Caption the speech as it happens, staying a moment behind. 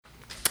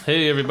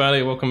Hey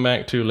everybody, welcome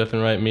back to Left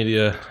and Right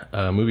Media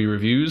movie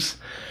reviews.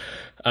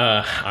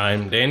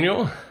 I'm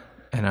Daniel.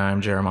 And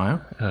I'm Jeremiah.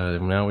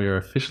 Now we are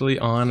officially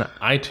on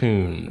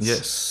iTunes.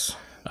 Yes.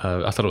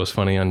 I thought it was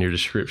funny on your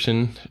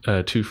description,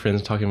 two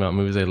friends talking about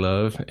movies they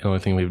love. And the only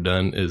thing we've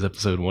done is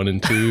episode 1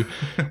 and 2,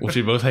 which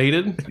we both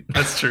hated.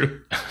 That's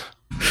true.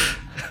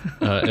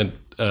 And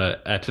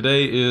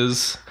today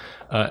is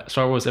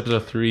Star Wars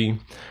Episode 3,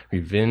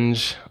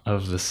 Revenge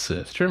of the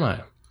Sith.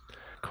 Jeremiah,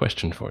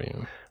 question for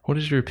you. What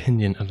is your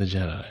opinion of the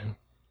Jedi?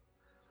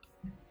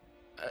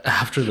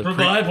 After the From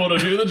my point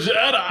of view, the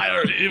Jedi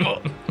are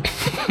evil.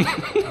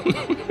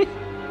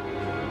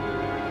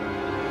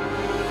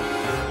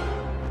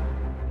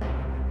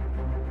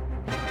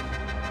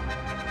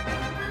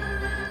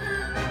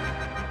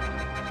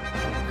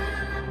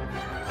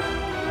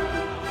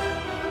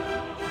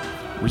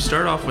 We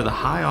start off with a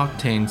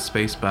high-octane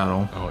space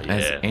battle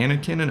as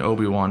Anakin and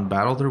Obi-Wan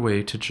battle their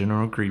way to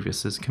General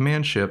Grievous's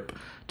command ship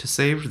to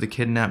save the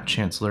kidnapped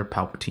Chancellor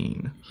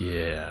Palpatine.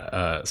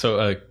 Yeah.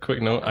 So,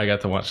 quick note, I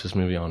got to watch this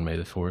movie on May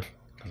the 4th.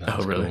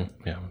 Oh, really? Cool.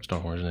 Yeah, Star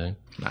Wars Day.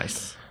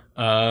 Nice.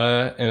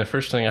 And the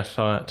first thing I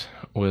thought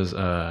was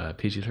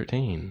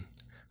PG-13.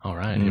 All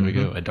right, here we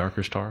go. A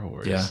darker Star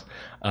Wars.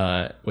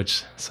 Yeah.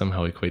 Which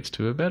somehow equates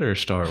to a better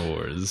Star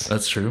Wars.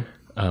 That's true.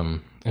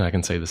 And I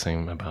can say the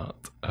same about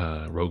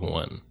Rogue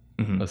One.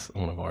 That's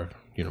one of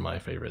my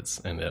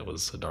favorites, and it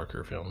was a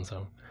darker film.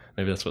 So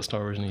maybe that's what Star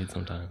Wars needs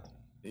sometimes.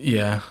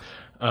 Yeah.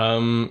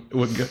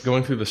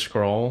 Going through the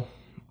scroll,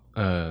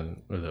 or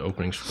the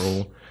opening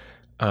scroll,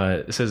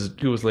 it says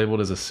Dooku was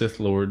labeled as a Sith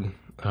Lord.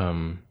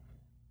 Do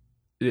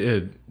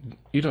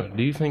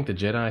you think the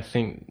Jedi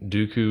think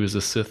Dooku is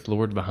a Sith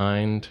Lord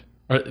behind,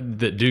 or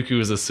that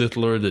Dooku is a Sith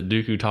Lord that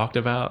Dooku talked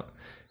about?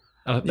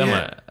 I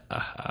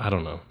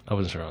don't know. I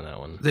wasn't sure on that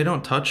one. They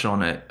don't touch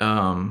on it.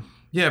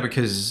 Yeah,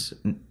 because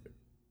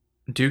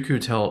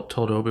Dooku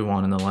told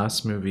Obi-Wan in the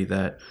last movie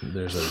that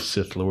there's a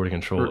Sith Lord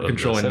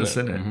controlling the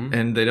Senate.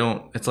 And they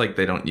don't. It's like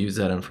they don't use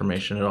that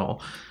information at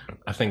all.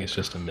 I think it's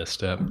just a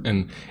misstep.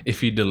 And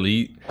if you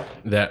delete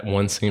that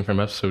one scene from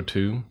Episode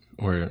 2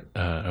 where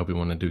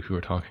Obi-Wan and Dooku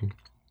are talking,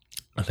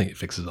 I think it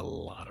fixes a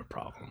lot of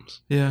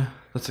problems. Yeah,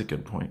 that's a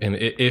good point. And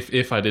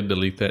if I did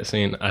delete that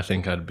scene, I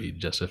think I'd be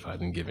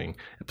justified in giving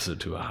Episode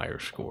 2 a higher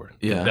score.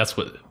 Yeah,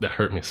 that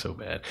hurt me so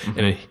bad.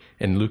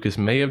 And Lucas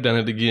may have done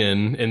it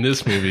again in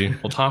this movie.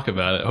 We'll talk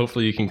about it.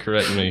 Hopefully, you can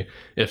correct me.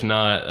 If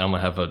not, I'm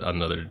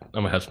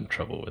gonna have some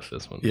trouble with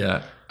this one.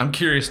 Yeah, I'm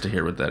curious to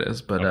hear what that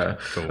is. But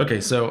cool. Okay,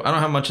 so I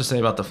don't have much to say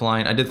about the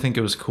flying. I did think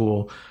it was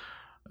cool.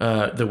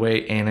 The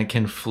way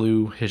Anakin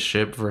flew his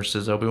ship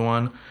versus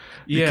Obi-Wan.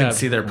 You can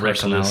see their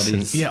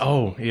personalities. I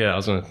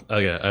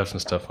have some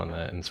stuff on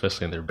that, and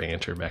especially in their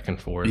banter back and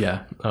forth.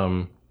 Yeah.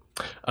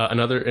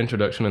 Another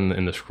introduction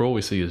in the scroll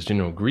we see is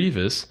General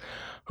Grievous.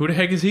 Who the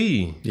heck is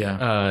he?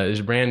 Yeah. This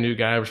brand new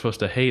guy we're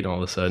supposed to hate all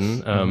of a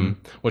sudden.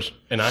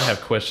 And I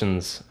have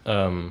questions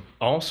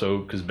also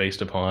because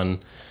based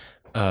upon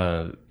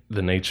the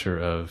nature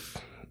of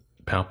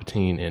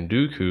Palpatine and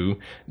Dooku,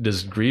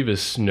 does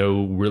Grievous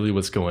know really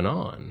what's going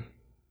on?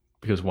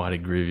 Because why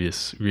did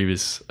Grievous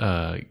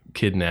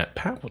kidnap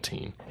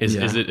Palpatine? Is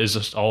it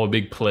just all a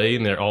big play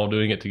and they're all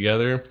doing it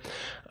together?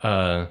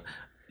 That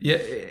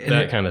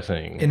kind of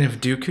thing. And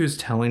if Dooku's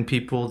telling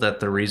people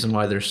that the reason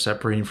why they're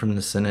separating from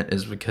the Senate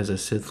is because a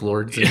Sith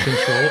Lord's in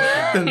control,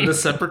 then the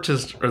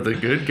Separatists are the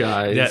good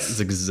guys. That's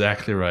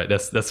exactly right.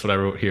 That's what I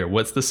wrote here.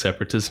 What's the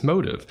Separatist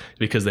motive?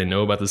 Because they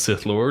know about the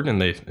Sith Lord and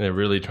they're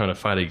really trying to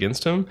fight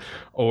against him?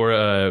 Or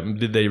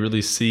did they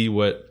really see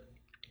what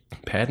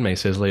Padme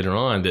says later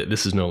on, that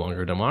this is no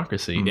longer a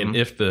democracy? And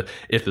if the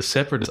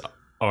Separatists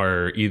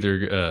are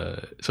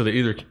either they're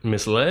either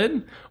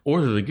misled or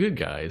they're the good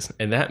guys,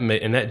 and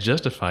that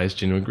justifies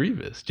General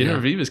Grievous. General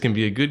Grievous can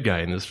be a good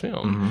guy in this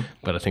film,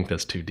 but I think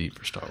that's too deep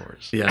for Star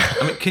Wars. Yeah,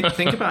 I mean, can you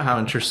think about how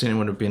interesting it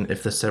would have been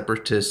if the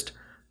Separatists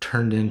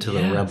turned into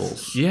the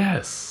rebels?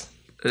 Yes.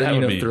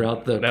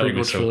 Throughout the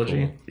prequel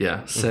trilogy. Cool.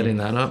 Yeah, setting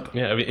that up.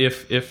 Yeah, I mean,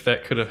 if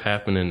that could have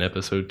happened in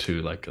Episode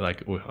 2, like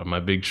my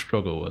big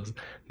struggle was,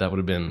 that would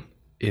have been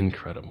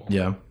incredible.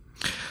 Yeah.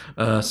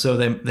 So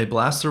they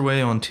blast their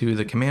way onto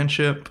the command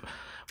ship,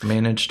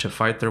 manage to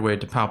fight their way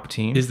to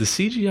Palpatine. Is the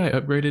CGI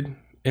upgraded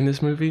in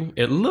this movie?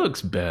 It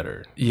looks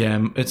better.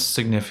 Yeah, it's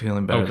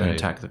significantly better than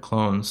Attack of the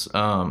Clones.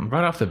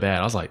 Right off the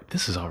bat, I was like,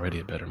 this is already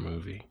a better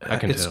movie. I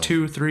can tell. It's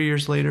 2-3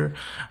 years later.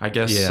 I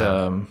guess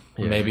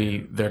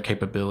maybe their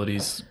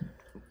capabilities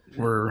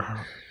were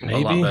a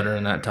lot better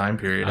in that time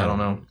period. I don't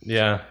know.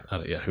 Yeah,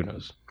 who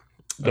knows?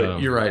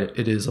 But you're right.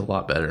 It is a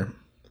lot better.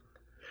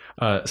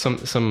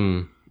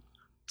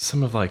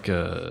 Some of like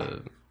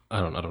I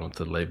don't know what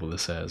to label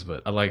this as,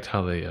 but I liked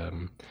how they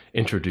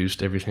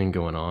introduced everything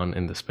going on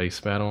in the space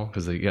battle,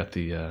 because you got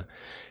the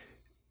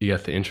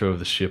intro of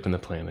the ship and the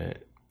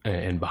planet,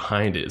 and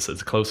behind it, so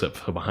it's a close-up.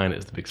 So behind it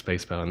is the big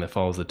space battle, and that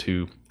follows the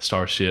two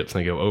starships,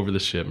 and they go over the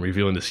ship,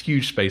 revealing this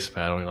huge space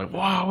battle. And you're like,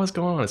 wow, what's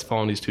going on? It's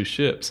following these two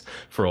ships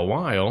for a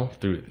while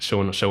through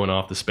showing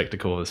off the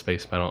spectacle of the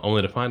space battle,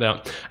 only to find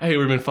out, hey,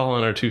 we've been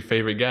following our two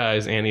favorite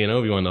guys, Annie and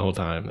Obi-Wan, the whole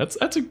time. That's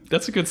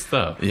a good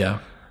stuff. Yeah.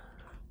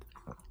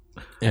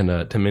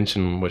 And to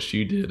mention what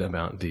you did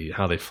about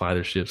how they fly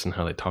their ships and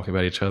how they talk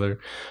about each other,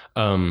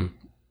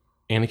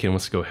 Anakin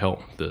wants to go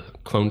help the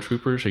clone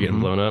troopers. They're getting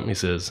blown up. And he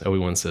says,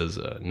 Obi-Wan says,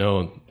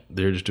 no,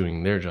 they're just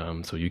doing their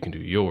job, so you can do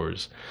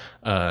yours.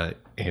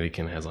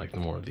 Anakin has like the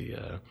more of the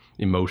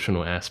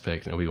emotional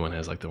aspect, and Obi-Wan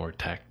has like the more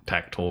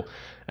tactile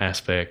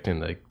aspect,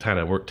 and they kind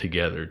of work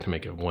together to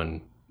make it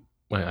one.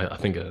 I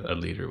think a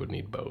leader would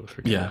need both.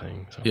 For yeah,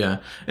 thing, so. Yeah,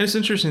 and it's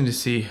interesting to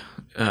see.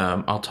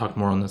 I'll talk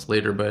more on this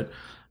later, but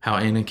how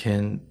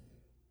Anakin,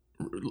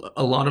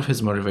 a lot of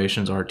his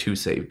motivations are to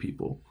save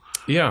people.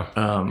 Yeah,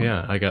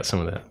 yeah, I got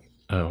some of that.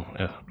 Oh,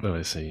 yeah, let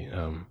me see.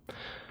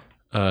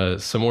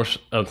 Some more.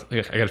 I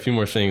got a few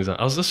more things.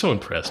 I was just so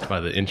impressed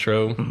by the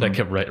intro that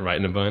kept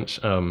writing a bunch.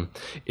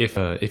 If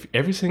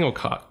every single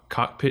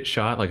cockpit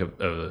shot like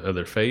of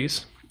their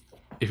face,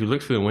 if you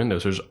look through the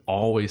windows, there's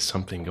always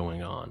something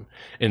going on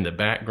in the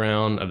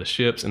background of the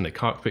ships, in the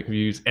cockpit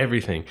views,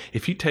 everything.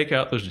 If you take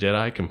out those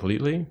Jedi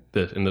completely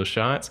in those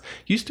shots,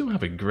 you still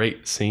have a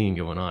great scene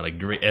going on, a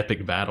great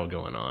epic battle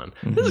going on.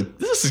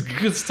 This is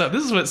good stuff.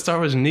 This is what Star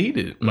Wars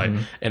needed. Like,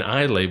 and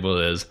I label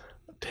it as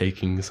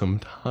taking some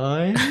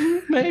time,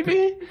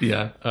 maybe.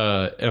 Yeah.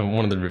 And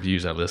one of the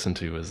reviews I listened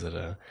to was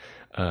that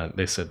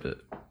they said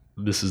that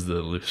this is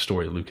the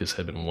story Lucas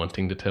had been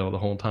wanting to tell the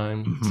whole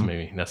time. So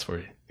maybe that's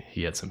where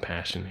he had some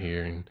passion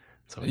here, and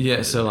so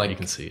so like you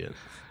can see it.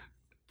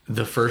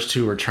 The first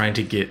two are trying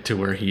to get to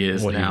where he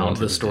is now,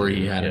 the story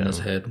he had in his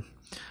head.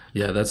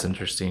 Yeah, that's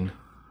interesting.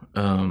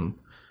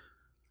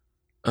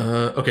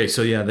 Okay,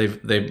 so yeah,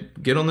 they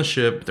get on the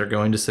ship. They're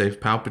going to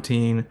save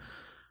Palpatine.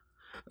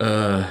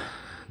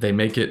 They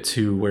make it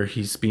to where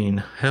he's being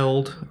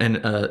held, and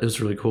it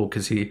was really cool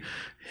because he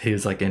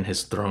was like in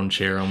his throne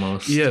chair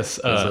almost. Yes,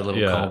 a little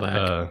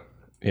callback.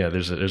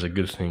 There's a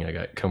good thing I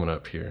got coming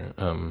up here.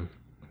 I'm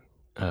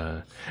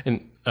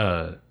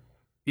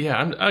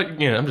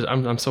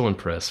so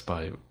impressed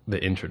by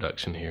the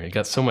introduction here. It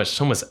got so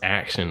much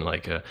action.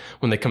 Like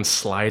when they come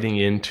sliding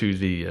into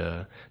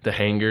the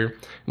hangar,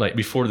 like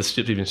before the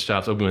ship even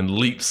stops, Obi-Wan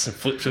leaps and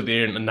flips through the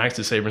air and knifes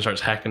his saber and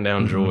starts hacking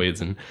down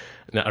droids. And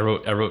I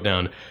wrote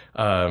down,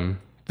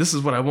 this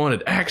is what I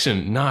wanted.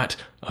 Action, not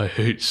I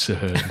hate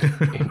said.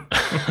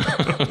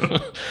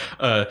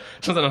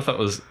 Something I thought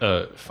was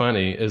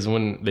funny is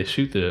when they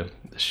shoot the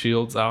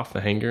shields off the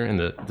hangar and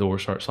the door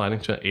starts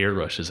sliding shut, air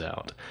rushes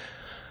out.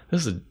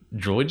 This is a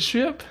droid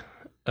ship?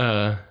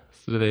 Do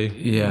they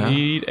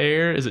need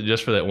air? Is it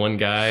just for that one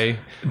guy?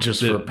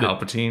 Just for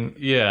Palpatine?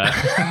 Yeah.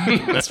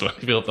 That's why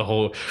he built the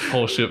whole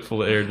ship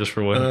full of air just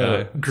for one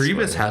guy.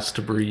 Grievous has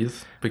to breathe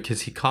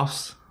because he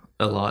coughs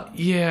a lot.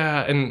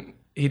 Yeah, and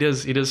he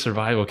does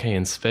survive okay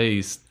in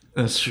space.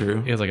 That's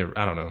true. He has like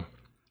I don't know.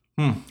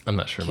 I'm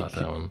not sure about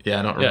that one. Yeah,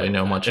 I don't really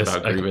know much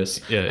about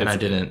Grievous. And I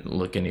didn't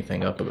look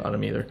anything up about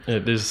him either.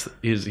 There's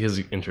his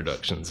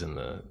introductions in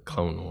the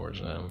Clone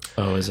Wars.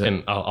 Oh, is it?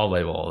 And I'll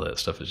label all that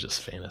stuff as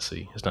just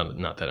fantasy. It's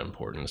not that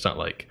important. It's not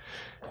like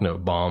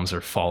bombs are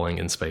falling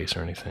in space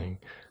or anything.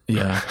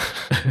 Yeah.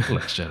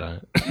 Last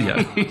Jedi.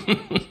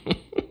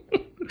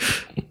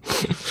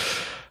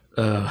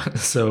 Yeah.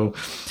 So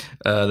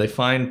they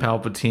find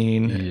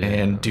Palpatine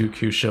and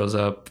Dooku shows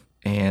up.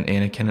 And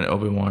Anakin and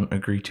Obi-Wan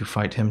agree to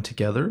fight him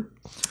together.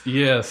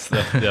 Yes,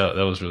 that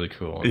was really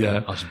cool.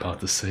 Yeah. I was about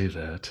to say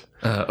that.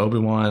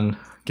 Obi-Wan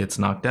gets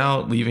knocked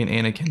out, leaving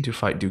Anakin to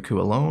fight Dooku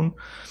alone.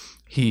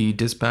 He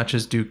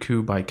dispatches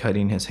Dooku by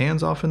cutting his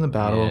hands off in the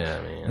battle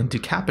and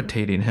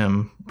decapitating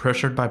him.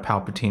 Pressured by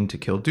Palpatine to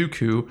kill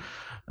Dooku,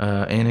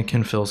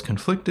 Anakin feels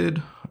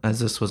conflicted,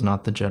 as this was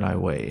not the Jedi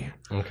way.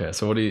 Okay,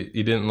 so what you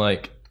didn't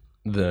like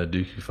the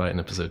Dooku fight in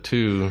episode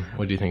 2.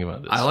 What do you think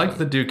about this? I liked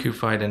the Dooku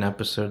fight in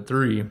episode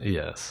 3.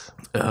 Yes.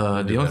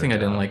 The only thing I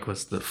didn't like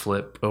was the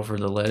flip over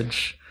the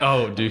ledge.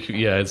 Oh, Dooku.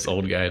 Yeah, it's the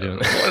old guy doing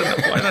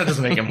it. Why not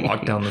just make him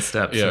walk down the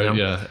steps?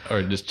 Yeah.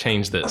 Or just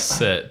change that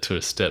set to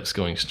steps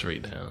going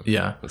straight down.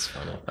 Yeah. That's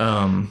funny.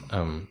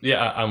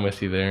 I'm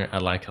with you there. I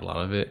like a lot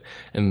of it.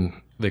 And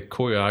the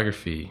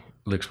choreography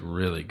looks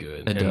really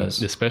good. It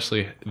does.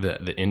 Especially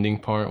the ending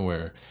part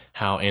where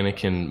how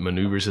Anakin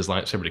maneuvers his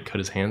lightsaber to cut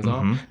his hands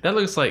off. That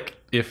looks like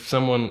if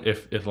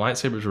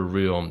lightsabers were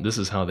real, this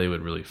is how they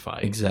would really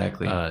fight.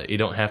 Exactly. You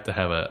don't have to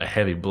have a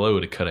heavy blow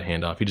to cut a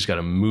hand off. You just got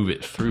to move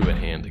it through a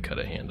hand to cut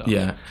a hand off.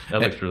 Yeah.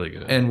 That looks really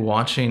good. And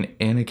watching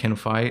Anakin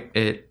fight,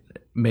 it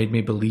made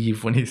me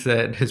believe when he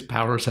said his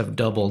powers have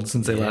doubled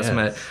since they last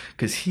met,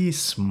 because he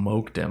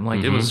smoked him.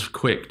 Like, it was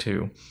quick,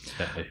 too.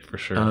 Yeah, for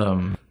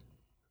sure.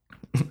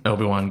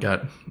 Obi-Wan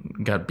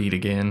got beat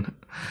again.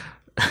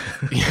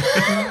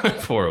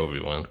 Poor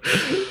Obi-Wan.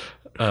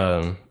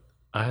 I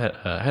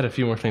had a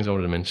few more things I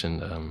wanted to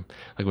mention.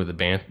 Like with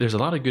the there's a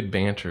lot of good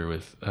banter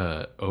with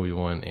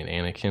Obi-Wan and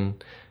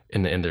Anakin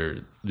and their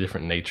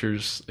different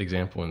natures.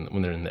 Example,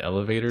 when they're in the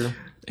elevator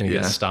and he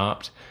gets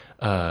stopped,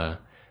 Anakin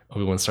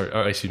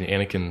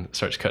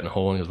starts cutting a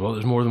hole and he goes, well,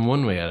 there's more than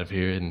one way out of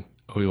here. And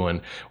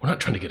Obi-Wan, we're not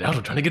trying to get out,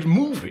 we're trying to get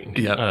moving.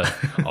 Yeah.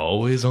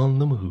 Always on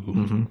the move.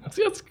 Mm-hmm.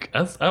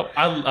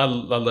 I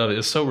love it.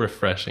 It's so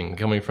refreshing.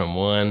 Coming from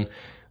 1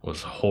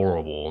 was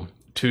horrible,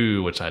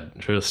 2, which I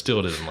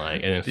still didn't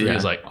like, and then 3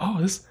 is like,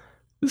 oh, this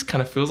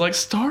kind of feels like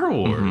Star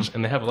Wars. Mm-hmm.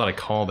 And they have a lot of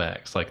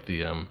callbacks, like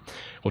the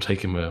we'll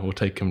take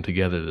him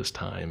together this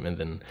time. And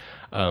then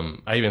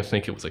I even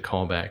think it was a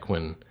callback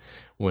when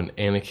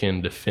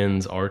Anakin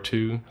defends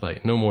R2,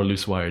 like, no more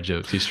loose wire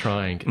jokes. He's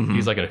trying. Mm-hmm.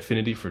 He's like an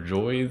affinity for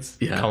droids,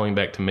 calling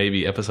back to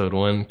maybe episode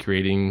 1,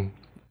 creating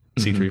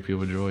C-3PO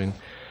with droid.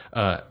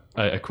 A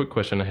quick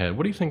question I had.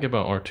 What do you think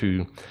about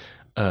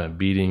R2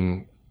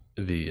 beating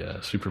the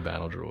super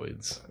battle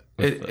droids?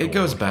 It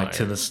goes back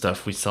to the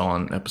stuff we saw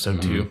in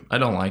episode 2. I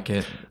don't like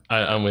it.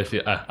 I'm with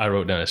you. I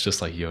wrote down it's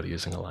just like Yoda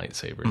using a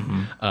lightsaber.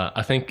 Mm-hmm.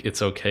 I think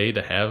it's okay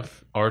to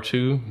have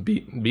R2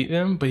 beat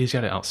them, but he's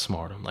got to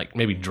outsmart them. Like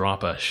maybe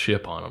drop a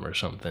ship on them or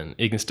something.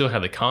 He can still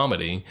have the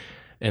comedy,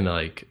 and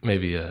like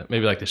maybe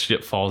like the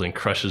ship falls and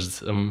crushes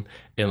them,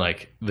 and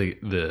like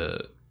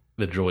the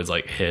droid's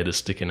like head is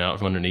sticking out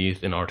from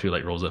underneath, and R2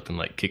 like rolls up and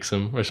like kicks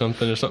him or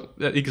something.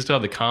 He can still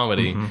have the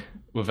comedy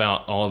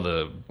without all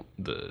the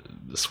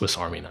Swiss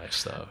Army knife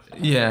stuff.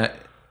 Yeah,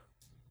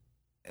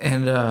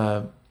 and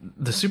the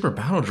super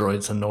battle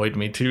droids annoyed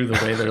me too. The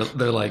way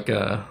they're like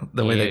the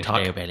way they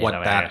talk. What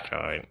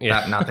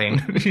that nothing.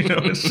 You know,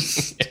 it's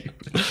just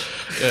stupid.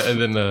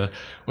 And then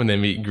when they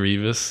meet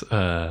Grievous,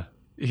 the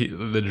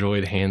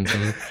droid hands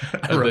him.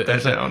 I wrote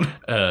that down.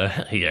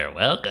 You're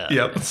welcome.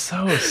 Yep. It's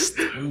so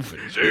stupid.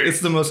 It's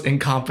the most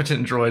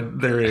incompetent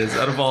droid there is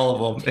out of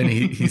all of them, and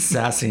he's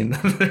sassing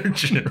their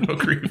General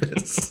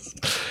Grievous.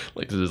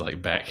 Like just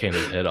like backhand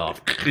his head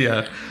off.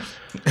 Yeah.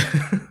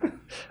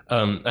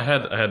 I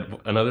had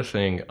another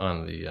thing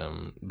on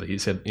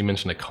he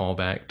mentioned a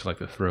callback to like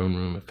the throne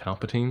room of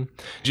Palpatine.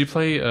 Did you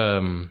play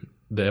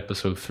the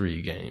episode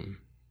 3 game?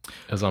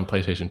 It was on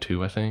PlayStation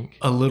 2, I think.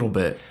 A little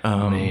bit.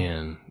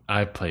 Man,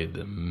 I played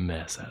the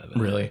mess out of that.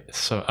 Really?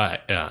 So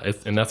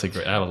and that's I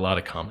have a lot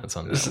of comments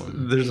on that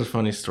one. There's a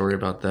funny story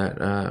about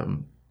that.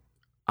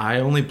 I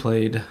only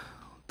played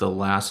the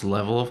last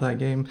level of that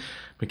game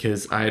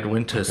because I had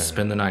went to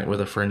spend the night with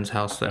a friend's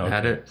house that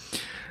had it.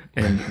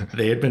 And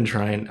they had been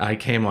trying. I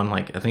came on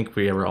I think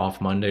we were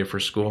off Monday for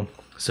school.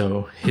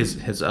 So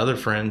his other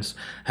friends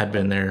had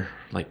been there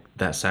like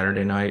that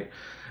Saturday night,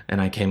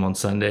 and I came on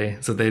Sunday.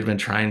 So they'd been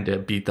trying to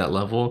beat that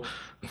level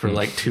for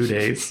like 2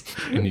 days.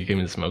 And you came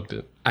and smoked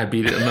it. I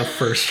beat it in the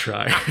first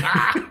try.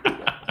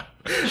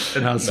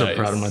 And I was so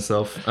proud of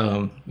myself.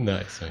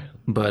 Nice, man.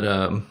 But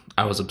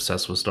I was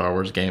obsessed with Star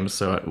Wars games,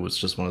 so it was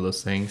just one of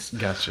those things.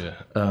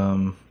 Gotcha.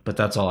 But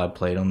that's all I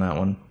played on that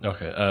one.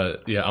 Okay.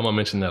 Yeah, I'm going to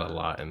mention that a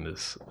lot in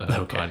this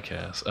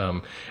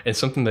podcast. And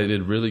something they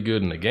did really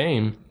good in the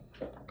game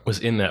was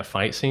in that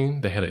fight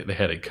scene. They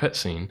had a cut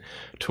scene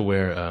to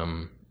where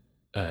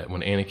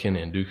when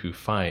Anakin and Dooku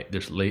fight,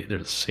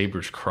 there's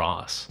sabers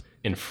cross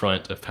in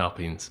front of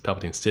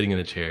Palpatine sitting in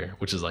the chair,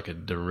 which is like a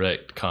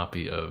direct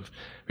copy of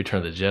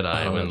Return of the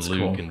Jedi when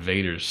Luke and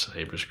Vader's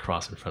sabers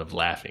cross in front of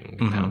laughing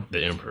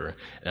the Emperor.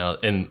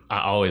 And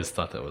I always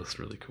thought that was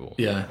really cool.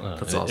 Yeah,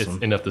 that's awesome.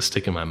 It's enough to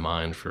stick in my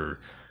mind for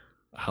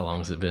how long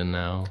has it been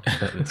now?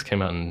 This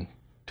came out in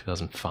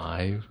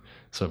 2005,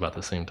 so about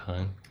the same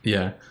time.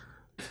 Yeah.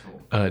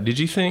 Did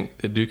you think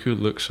that Dooku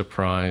looked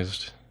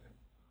surprised?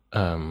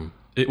 Do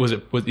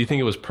you think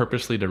it was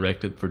purposely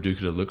directed for Dooku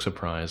to look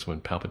surprised when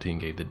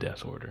Palpatine gave the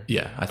death order?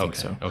 Yeah, I think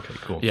so. Okay,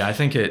 cool. Yeah, I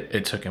think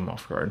it took him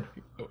off guard.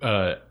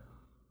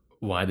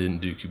 Why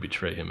didn't Dooku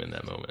betray him in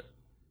that moment?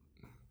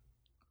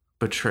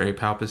 Betray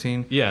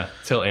Palpatine? Yeah,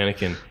 tell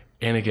Anakin,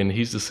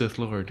 he's the Sith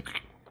Lord.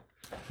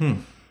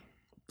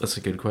 That's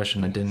a good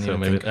question. I didn't. So even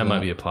maybe think that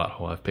might be a plot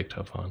hole I've picked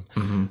up on.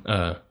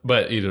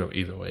 But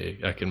either way,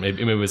 I can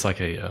maybe it's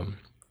like a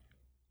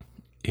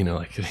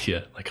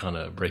like on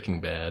a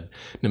Breaking Bad.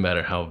 No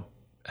matter how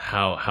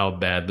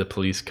bad the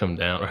police come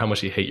down or how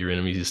much you hate your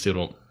enemies, you still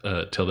don't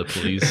tell the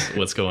police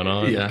what's going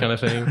on, kind of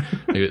thing.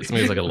 Maybe it's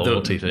like a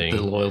loyalty thing.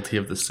 The loyalty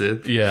of the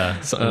Sith. Yeah,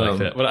 something like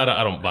that. But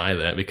I don't buy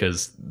that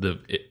because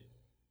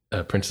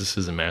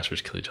princesses and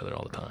masters kill each other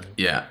all the time.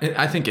 Yeah,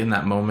 I think in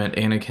that moment,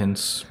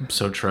 Anakin's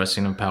so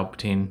trusting of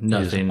Palpatine,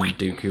 nothing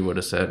Dooku would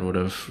have said would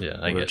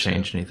have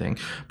changed anything.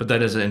 But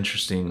that is an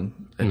interesting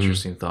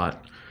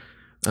thought.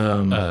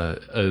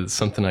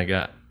 Something I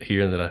got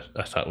here that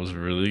I thought was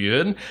really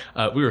good.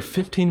 We were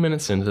 15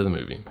 minutes into the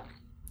movie.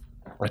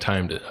 I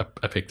timed it.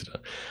 I picked it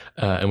up,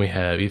 and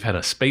we've had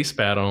a space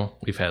battle.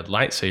 We've had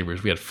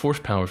lightsabers. We had force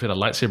powers. We had a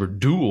lightsaber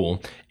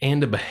duel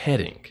and a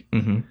beheading.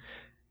 Mm-hmm.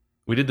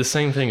 We did the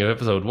same thing in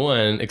episode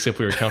 1, except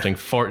we were counting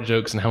fart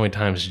jokes and how many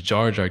times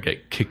Jar Jar got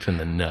kicked in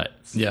the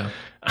nuts. Yeah.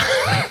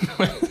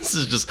 This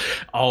is just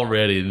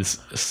already this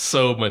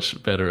so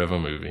much better of a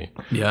movie.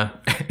 Yeah,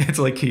 it's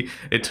like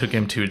it took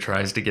him 2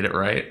 tries to get it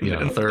right. Yeah,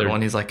 and the third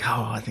one, he's like,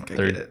 oh, I think I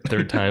get it.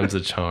 Third time's the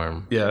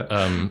charm. Yeah.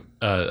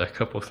 A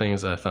couple of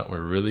things that I thought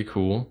were really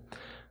cool.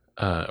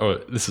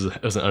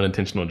 It was an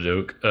unintentional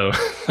joke.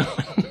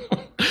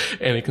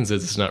 Anakin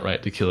says it's not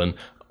right to kill an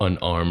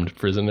unarmed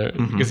prisoner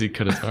because he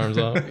cut his arms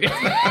off.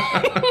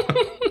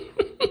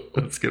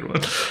 That's a good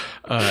one.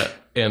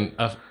 And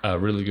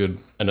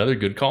another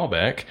good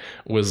callback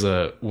was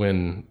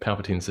when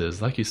Palpatine says,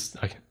 talking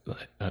to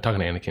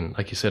Anakin,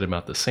 like you said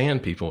about the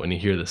Sand People, and you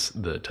hear the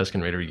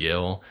Tusken Raider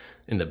yell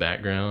in the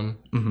background.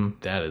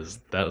 Mm-hmm. I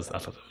thought that was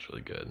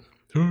really good.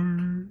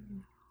 When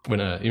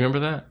you remember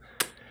that?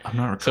 I'm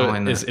not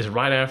recalling that. It's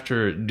right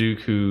after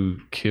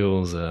Dooku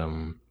kills.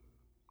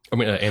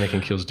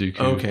 Anakin kills Dooku.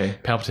 Okay.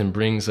 Palpatine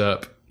brings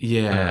up.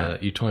 Yeah.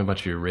 You told me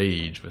about your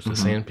rage with the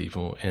Sand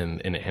People,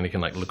 and Anakin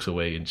like looks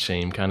away in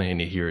shame, kind of,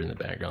 and you hear it in the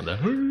background.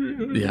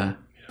 Yeah,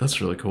 that's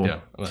really cool.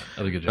 Yeah, that's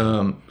a good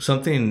job.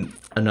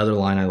 Another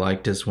line I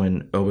liked is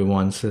when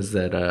Obi-Wan says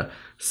that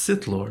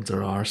Sith Lords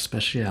are our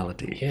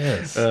speciality.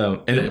 Yes,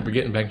 and we're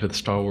getting back to the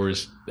Star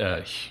Wars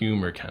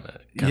humor kind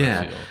of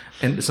feel.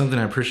 And something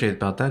I appreciate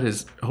about that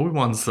is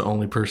Obi-Wan's the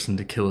only person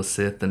to kill a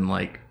Sith in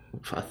like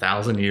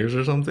 1,000 years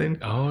or something.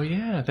 Oh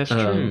yeah, that's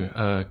true.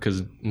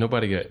 Because no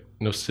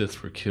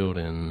Siths were killed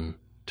in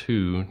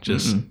 2,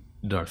 just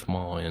Darth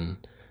Maul in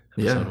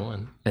Episode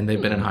 1. And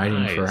they've been in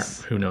hiding for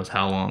who knows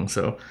how long.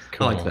 So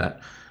cool. I like that.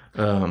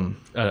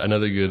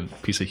 Another good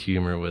piece of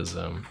humor was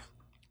when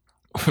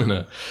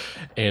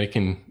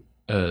Anakin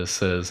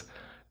says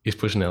he's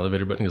pushing the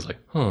elevator button. He's like,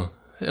 "Huh,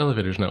 the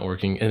elevator's not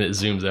working," and it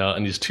zooms out,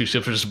 and these 2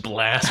 ships are just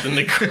blasting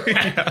the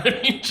crap out of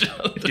each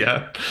other.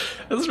 Yeah,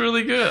 that's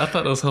really good. I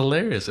thought that was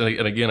hilarious. And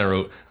again, I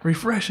wrote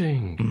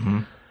refreshing.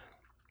 Mm-hmm.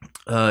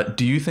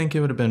 Do you think it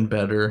would have been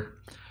better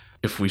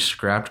if we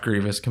scrapped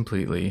Grievous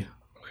completely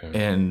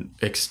and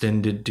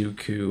extended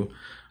Dooku?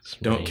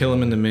 Don't kill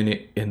him in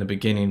the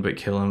beginning, but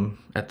kill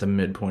him at the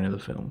midpoint of the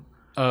film.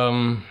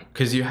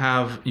 Because you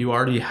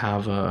already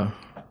have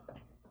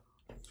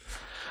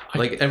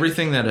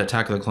everything that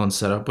Attack of the Clones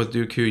set up with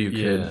Dooku, you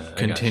could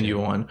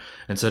continue on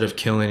instead of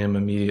killing him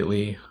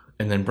immediately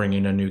and then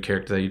bringing a new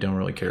character that you don't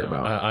really care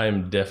about. I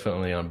am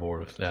definitely on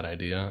board with that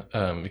idea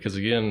because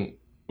again,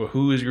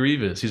 who is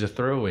Grievous? He's a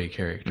throwaway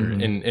character,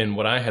 and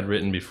what I had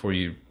written before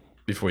you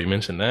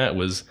mentioned that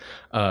was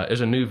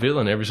there's a new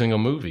villain every single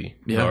movie.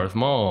 Darth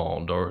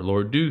Maul,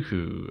 Lord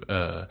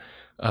Dooku,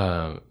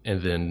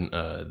 and then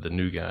the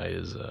new guy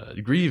is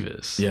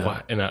Grievous.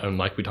 Yeah. And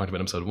like we talked about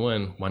in episode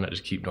 1, why not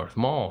just keep Darth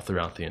Maul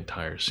throughout the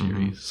entire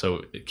series?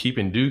 So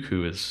keeping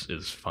Dooku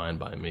is fine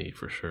by me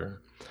for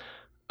sure.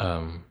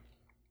 I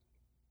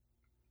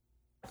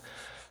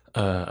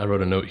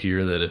wrote a note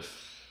here that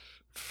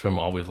from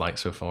all we've liked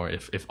so far,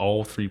 if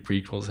all 3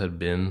 prequels had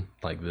been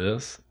like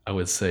this, I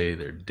would say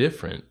they're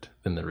different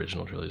than the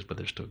original trilogies, but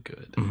they're still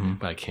good.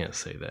 But I can't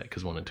say that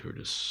because 1 and 2 are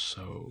just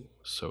so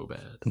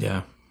bad.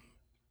 Yeah.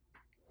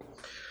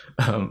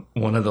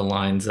 One of the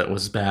lines that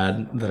was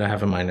bad that I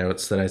have in my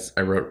notes that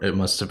I wrote, it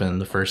must have been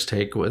the first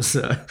take, was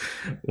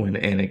when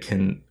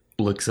Anakin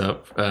looks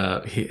up,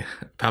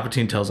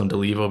 Palpatine tells him to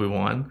leave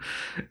Obi-Wan,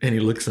 and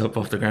he looks up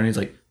off the ground, and he's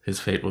like, his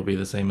fate will be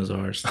the same as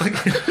ours.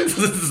 Like, this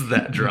is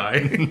that dry.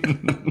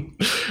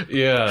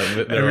 Yeah,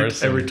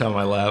 every time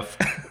I laugh.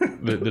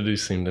 There do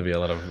seem to be a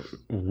lot of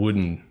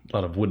wooden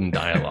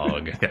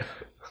dialogue. Yeah.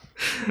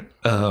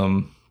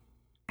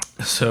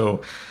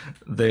 So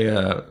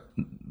they're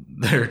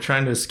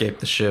trying to escape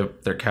the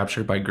ship. They're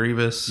captured by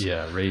Grievous.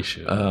 Yeah, Rey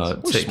should. Yeah,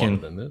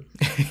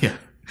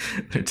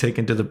 they're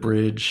taken to the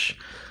bridge.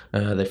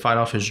 They fight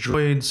off his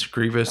droids.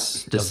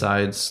 Grievous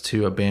decides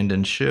to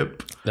abandon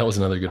ship. That was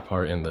another good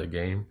part in the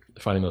game.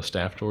 Fighting those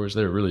staff droids,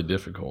 they were really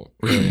difficult.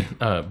 Really?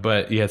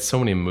 But you had so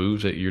many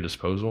moves at your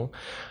disposal.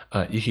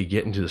 You could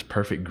get into this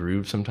perfect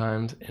groove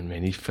sometimes, and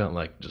man, you felt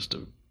like just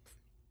a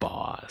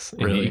boss.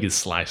 And really? You could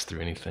slice through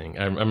anything.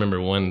 I remember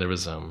one, there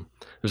was a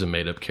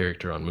made up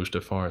character on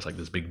Mustafar. It's like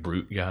this big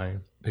brute guy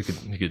who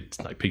could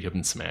like pick you up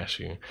and smash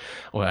you.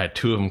 Well, I had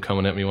 2 of them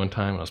coming at me one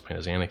time when I was playing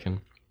as Anakin.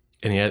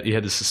 And he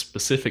had this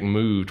specific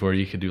move where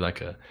you could do like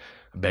a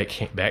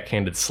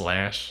backhanded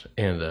slash,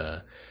 and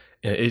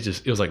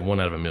it was like 1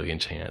 out of a million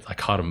chance. I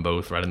caught them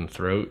both right in the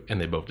throat,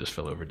 and they both just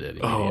fell over dead.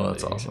 Oh,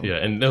 that's awesome. Yeah,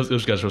 and those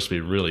guys were supposed to be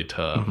really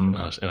tough, and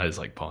I just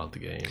like paused the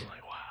game,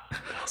 like, wow,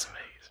 that was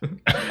amazing.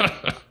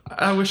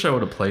 I wish I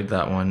would have played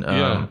that one.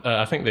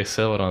 I think they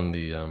sell it on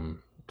the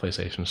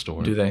PlayStation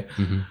Store. Do they?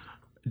 Mm-hmm.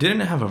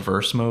 Didn't it have a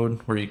verse mode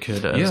where you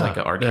could, it was like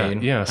an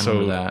arcade? Yeah.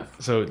 So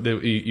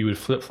you would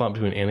flip flop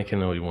between Anakin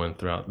and Obi-Wan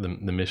throughout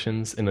the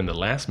missions, and then the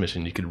last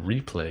mission you could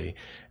replay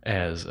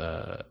as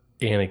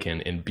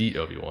Anakin and beat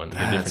Obi-Wan.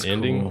 A different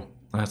ending.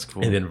 That's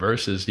cool. And then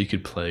versus, you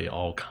could play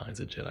all kinds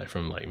of Jedi,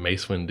 from like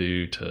Mace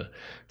Windu to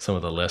some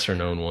of the lesser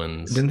known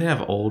ones. Didn't they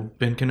have old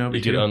Ben Kenobi?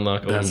 You could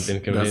unlock old Ben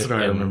Kenobi. That's what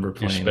I remember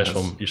playing.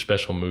 Your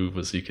special move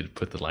was you could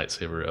put the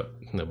lightsaber up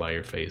by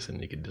your face, and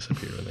you could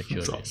disappear when they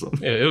killed you. Awesome.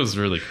 Yeah, it was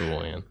really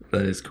cool, man.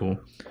 That is cool.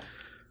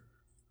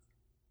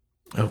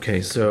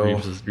 Okay, so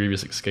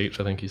Grievous escapes,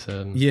 I think he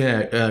said.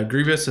 Yeah,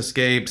 Grievous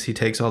escapes. He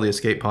takes all the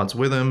escape pods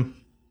with him.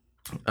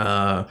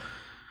 And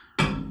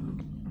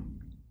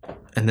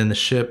then the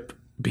ship,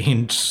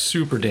 being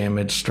super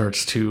damaged,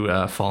 starts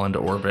to fall into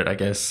orbit, I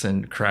guess,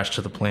 and crash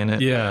to the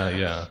planet.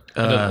 Yeah.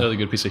 Another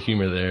good piece of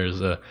humor there is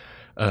the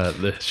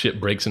ship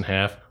breaks in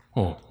half.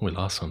 Oh, we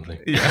lost something.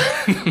 Yeah.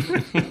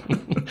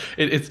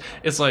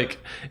 it's like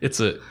it's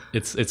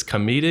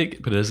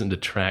comedic, but it doesn't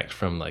detract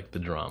from like the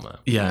drama.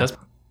 Yeah, that's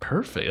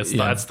perfect.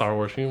 That's Star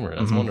Wars humor.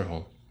 That's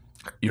wonderful.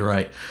 You're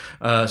right.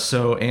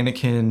 So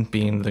Anakin,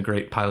 being the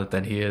great pilot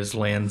that he is,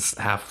 lands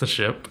half the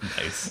ship.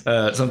 Nice.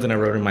 Something I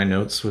wrote in my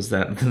notes was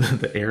that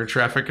the air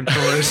traffic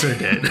controllers are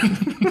dead.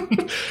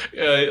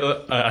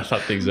 I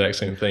thought the exact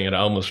same thing, and I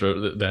almost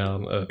wrote it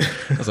down. I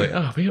was like,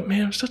 "Oh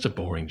man, it's such a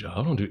boring job.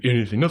 I don't do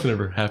anything. Nothing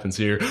ever happens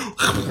here."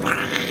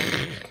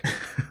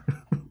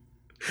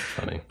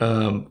 Funny.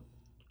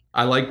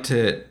 I liked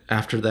it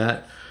after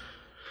that.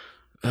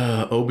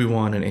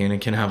 Obi-Wan and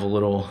Anakin have a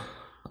little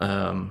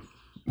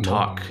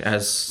talk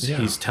as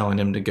he's telling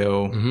him to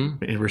go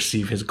and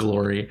receive his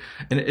glory,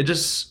 and it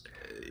just,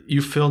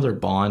 you feel their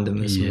bond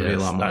in this movie a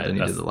lot more than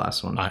you did the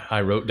last one.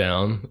 I wrote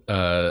down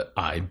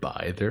I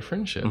buy their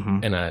friendship,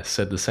 and I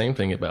said the same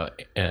thing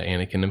about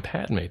Anakin and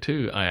Padme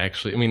too. I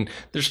mean,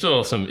 there's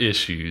still some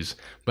issues,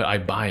 but I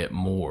buy it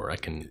more.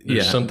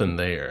 There's something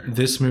there.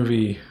 This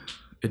movie,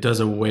 it does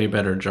a way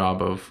better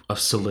job of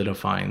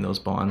solidifying those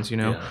bonds, you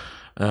know.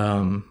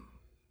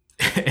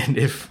 And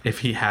if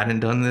he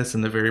hadn't done this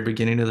in the very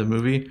beginning of the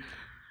movie,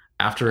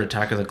 after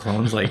Attack of the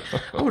Clones, like,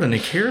 I wouldn't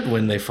have cared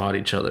when they fought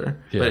each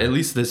other. Yeah. But at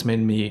least this made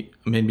me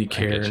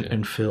care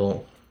and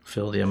feel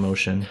the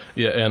emotion.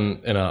 Yeah,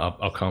 and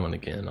I'll comment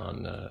again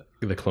on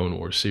the Clone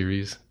Wars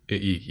series.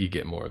 You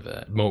get more of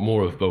that,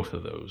 more of both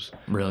of those.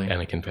 Really,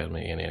 Anakin Padme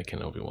and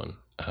Anakin Obi-Wan.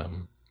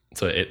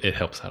 So it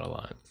helps out a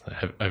lot.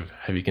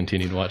 Have you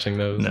continued watching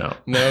those? No.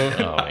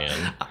 Oh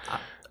man.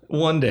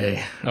 One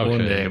day,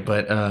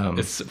 but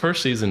its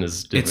first season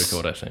is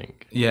difficult, I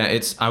think. Yeah,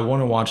 I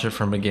want to watch it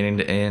from beginning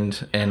to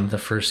end, and the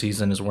first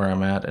season is where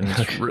I'm at, and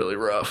it's really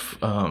rough.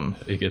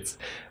 It gets,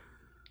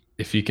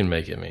 if you can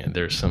make it, man.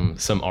 There's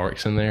some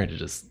arcs in there to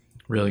just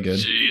really good.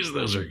 Jeez,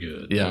 those are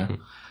good. Yeah.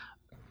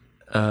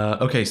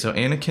 Okay, so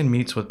Anakin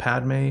meets with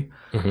Padme.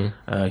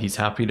 He's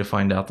happy to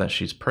find out that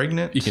she's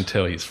pregnant. You can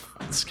tell he's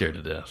scared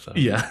to death. Though.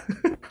 Yeah.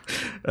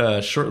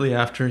 Shortly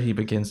after, he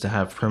begins to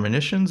have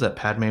premonitions that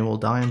Padme will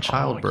die in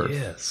childbirth.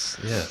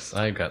 Yes.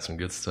 I got some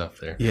good stuff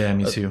there. Yeah,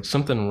 me too.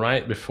 Something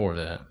right before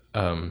that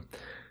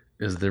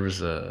is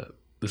there's a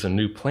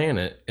new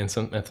planet, and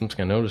something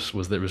I noticed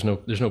was there's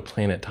no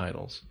planet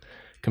titles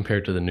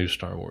compared to the new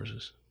Star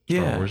Warses.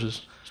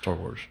 Star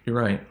Wars.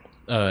 You're right.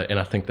 And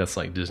I think that's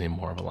like Disney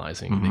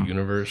marvelizing the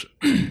universe,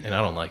 and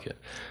I don't like it.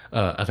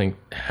 I think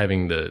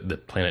having the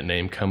planet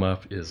name come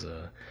up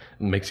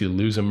makes you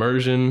lose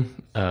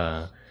immersion,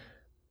 and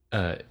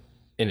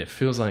it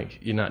feels like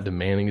you're not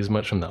demanding as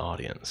much from the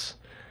audience.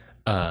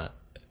 I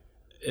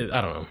don't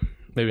know.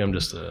 Maybe I'm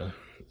just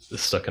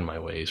stuck in my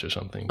ways or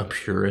something. A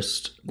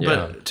purist. Yeah.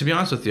 But to be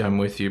honest with you, I'm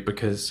with you,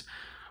 because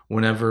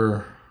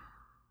whenever...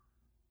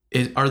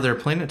 are there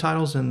planet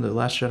titles in The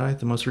Last Jedi,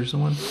 the most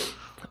recent one?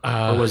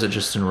 Or was it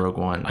just in Rogue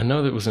One? I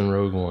know that it was in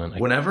Rogue One.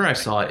 Whenever I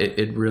saw it,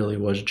 it really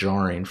was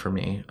jarring for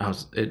me.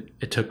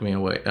 It took me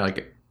away,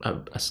 like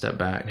a step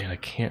back. Man, I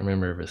can't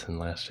remember if it's in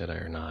Last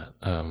Jedi or not.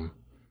 Oh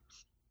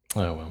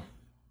well.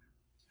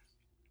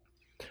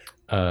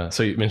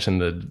 So you mentioned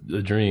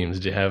the dreams.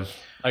 Did you have?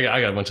 I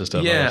got a bunch of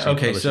stuff. Yeah.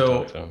 Okay.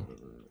 So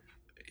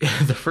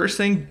the first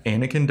thing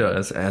Anakin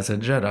does as a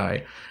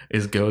Jedi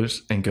is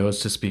goes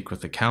to speak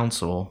with the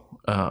Council,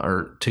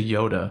 or to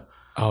Yoda.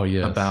 Oh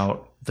yeah.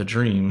 About the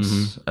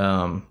dreams.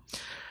 And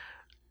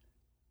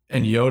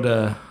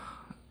Yoda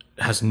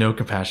has no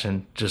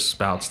compassion, just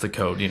spouts the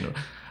code, you know.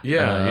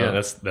 Yeah,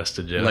 that's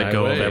the Jedi let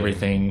go way. of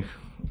everything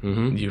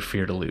you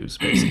fear to lose,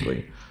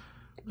 basically.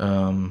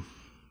 Yeah,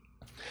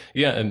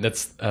 and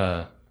that's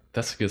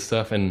good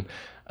stuff, and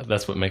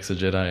that's what makes a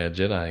Jedi,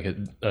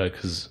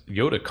 because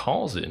Yoda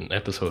calls it in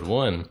Episode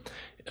 1.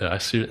 I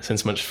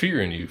sense much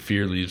fear in you.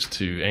 Fear leads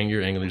to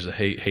anger. Anger leads to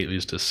hate. Hate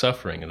leads to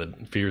suffering. And the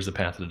fear is the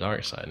path to the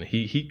dark side. And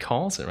he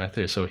calls it right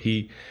there. So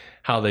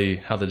how the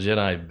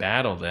Jedi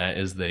battle that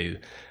is they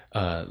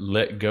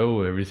let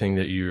go of everything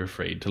that you're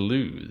afraid to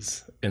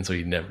lose, and so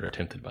you're never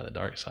tempted by the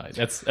dark side.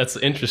 That's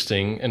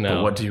interesting. And now,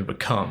 but what do you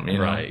become? You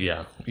know? Right?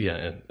 Yeah,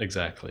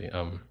 exactly.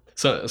 I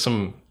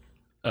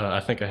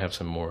think I have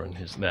some more in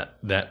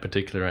that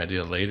particular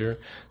idea later.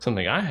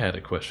 Something I had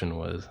a question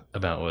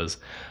about was.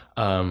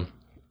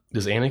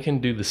 Does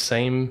Anakin do the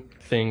same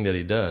thing that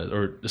he does,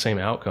 or the same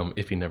outcome,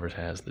 if he never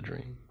has the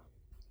dream?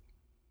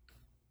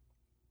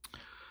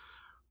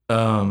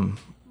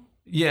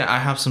 Yeah, I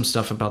have some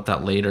stuff about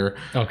that later.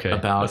 Okay.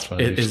 About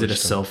is it a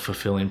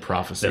self-fulfilling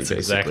prophecy? That's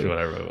exactly what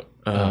I wrote.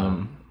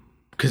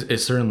 Because it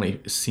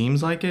certainly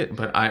seems like it,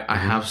 but I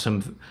have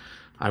some.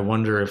 I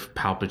wonder if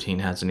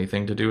Palpatine has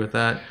anything to do with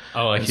that.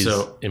 Oh, like he's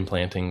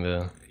implanting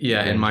the.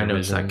 Yeah, in my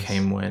notes that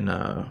came when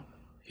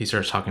he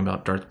starts talking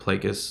about Darth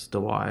Plagueis the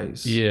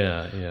Wise.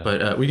 Yeah.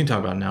 But we can talk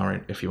about it now,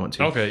 right? If you want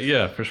to. Okay,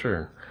 yeah, for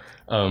sure.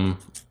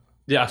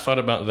 Yeah, I thought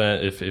about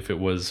that if it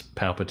was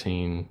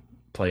Palpatine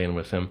playing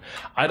with him.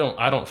 I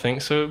don't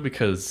think so,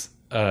 because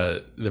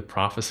the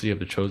prophecy of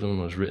the Chosen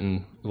One was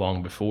written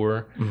long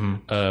before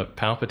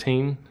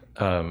Palpatine,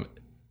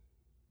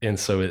 and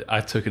so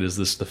I took it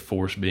as the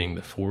Force being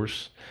the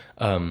Force,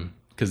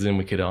 because then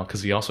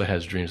because he also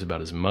has dreams about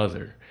his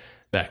mother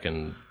back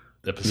in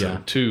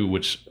episode 2,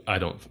 which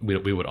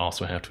we would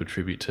also have to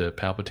attribute to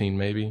Palpatine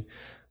maybe.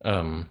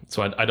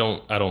 So I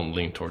don't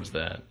lean towards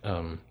that.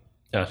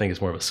 I think it's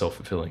more of a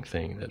self-fulfilling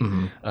thing that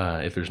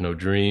if there's no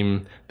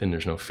dream, then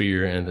there's no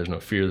fear, and if there's no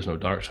fear, there's no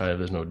dark side. If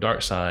there's no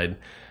dark side,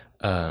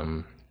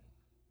 Padme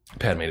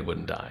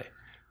wouldn't die.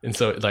 And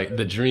so, like,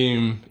 the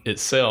dream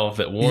itself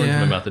that warned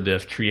him about the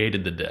death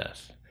created the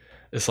death.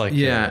 It's like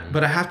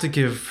but I have to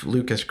give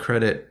Lucas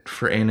credit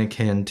for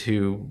Anakin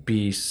to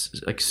be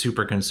like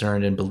super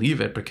concerned and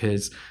believe it,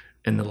 because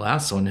in the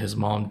last one, his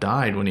mom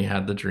died when he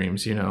had the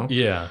dreams.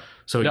 Yeah.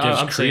 So it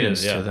gives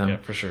credence to them. Yeah,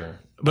 for sure.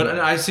 But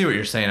I see what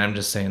you're saying. I'm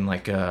just saying,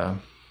 like, I'm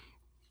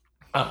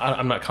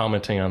not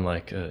commenting on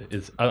like.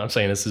 I'm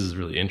saying this is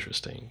really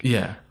interesting.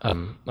 Yeah.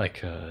 Do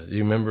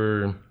you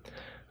remember?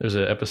 There's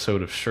an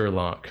episode of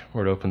Sherlock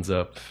where it opens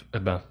up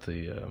about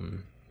the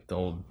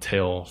old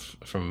tale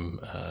from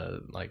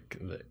like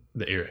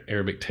the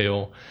Arabic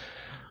tale.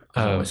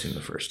 I've only seen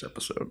the first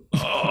episode.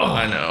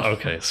 I know.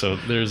 Okay, so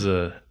there's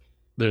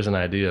an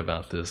idea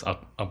about this. I'm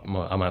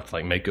gonna have to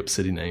like make up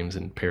city names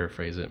and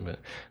paraphrase it, but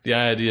the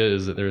idea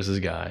is that there's this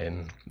guy,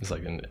 and it's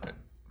like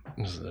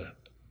this is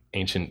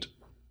ancient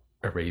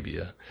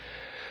Arabia,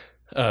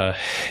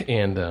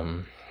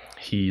 and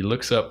he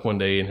looks up one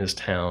day in his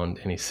town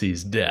and he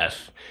sees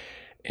death,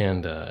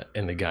 and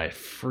the guy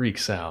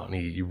freaks out and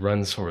he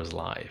runs for his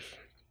life.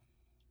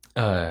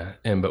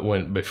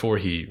 But before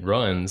he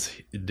runs,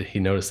 he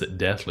noticed that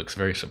death looks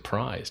very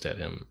surprised at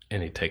him,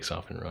 and he takes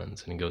off and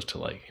runs, and he goes to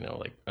like I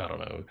don't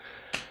know,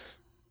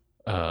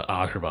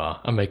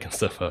 Agrabah. I'm making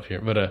stuff up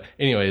here, but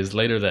anyways,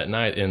 later that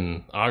night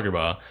in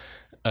Agrabah,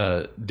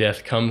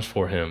 death comes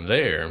for him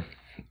there,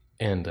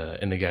 and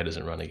the guy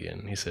doesn't run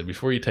again. He said,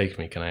 "Before you take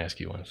me, can I ask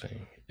you one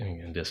thing?"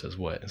 And Death says,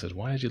 "What?" And says,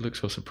 "Why did you look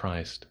so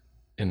surprised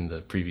in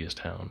the previous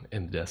town?"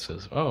 And Death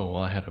says, "Oh,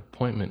 well, I had an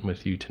appointment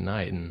with you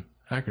tonight in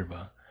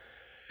Agrabah."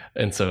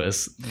 And so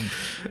it's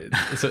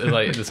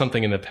like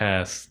something in the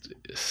past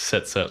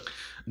sets up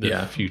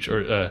the future,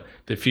 or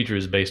the future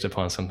is based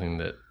upon something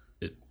that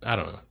I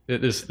don't know.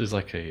 There's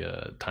like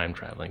a time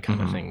traveling kind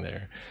of thing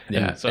there.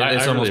 Yeah, and so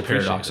it's I almost really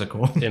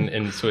paradoxical.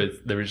 and so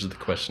there is the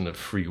question of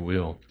free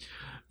will.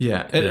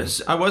 Yeah, it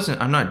is.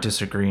 I'm not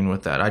disagreeing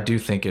with that. I do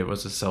think it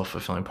was a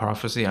self-fulfilling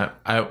prophecy.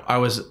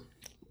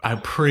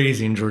 I'm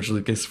praising George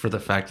Lucas for the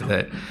fact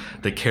that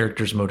the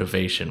character's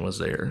motivation was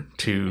there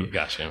to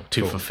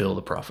fulfill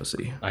the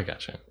prophecy. I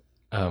gotcha.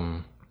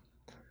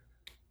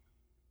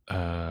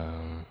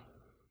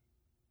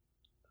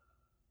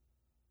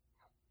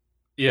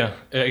 Yeah,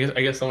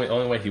 I guess the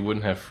only way he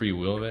wouldn't have free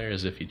will there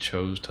is if he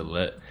chose to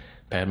let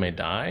Padme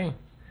die.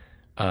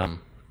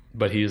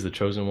 But he is the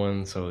chosen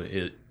one, so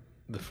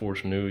the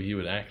Force knew he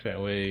would act that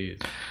way.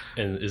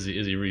 And is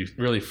he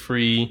really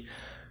free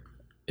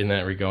in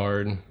that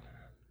regard?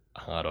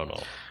 I don't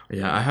know.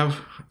 Yeah, I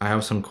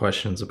have some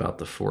questions about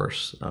the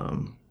Force.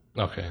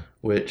 Okay.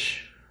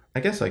 Which I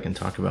guess I can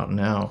talk about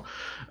now.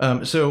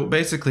 So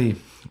basically,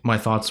 my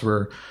thoughts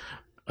were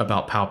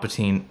about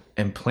Palpatine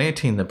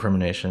implanting the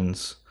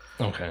premonitions.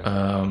 Okay.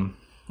 And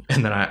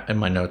then in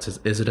my notes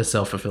is it a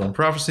self-fulfilling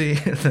prophecy?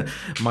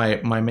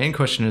 My main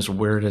question is,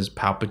 where does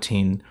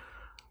Palpatine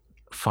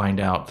find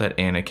out that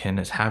Anakin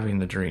is having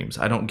the dreams?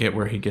 I don't get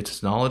where he gets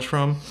his knowledge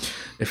from.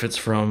 If it's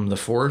from the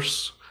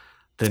Force,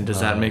 then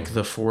does that make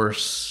the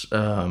Force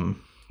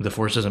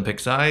doesn't pick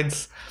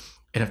sides?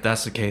 And if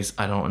that's the case,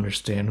 I don't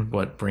understand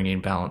what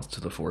bringing balance to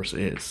the Force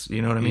is.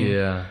 You know what I mean?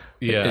 Yeah,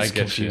 it's I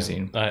get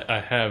confusing. You. I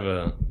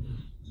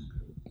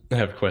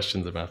have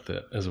questions about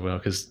that as well,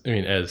 because I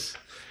mean, as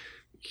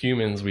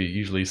humans, we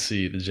usually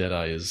see the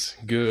Jedi as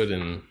good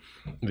and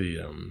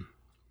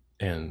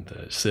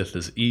the Sith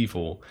as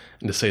evil.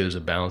 And to say there's a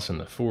balance in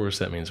the Force,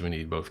 that means we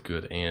need both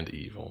good and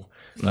evil.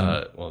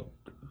 Well,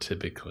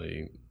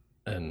 typically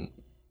and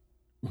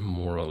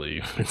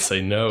morally, we'd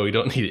say no, we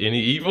don't need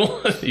any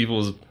evil. Evil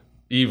is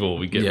evil.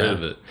 We get rid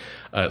of it.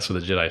 So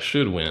the Jedi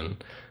should win.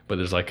 But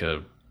there's like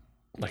a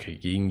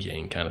yin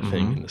yang kind of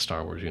thing in the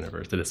Star Wars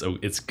universe, that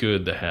it's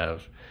good to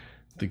have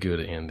the good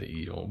and the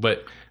evil.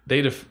 But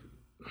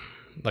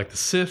like the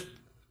Sith,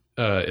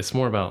 it's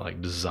more about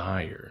like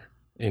desire.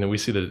 You know, we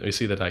see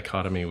the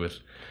dichotomy with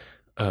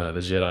the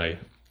Jedi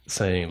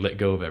saying let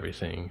go of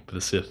everything, but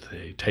the Sith,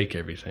 they take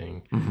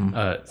everything.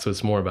 So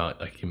it's more about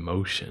like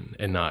emotion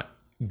and not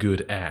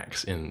good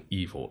acts and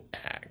evil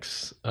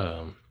acts.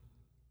 So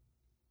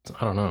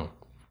I don't know.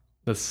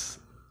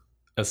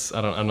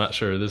 I'm not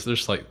sure.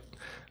 There's like,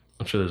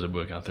 I'm sure there's a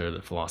book out there,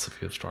 The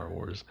Philosophy of Star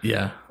Wars.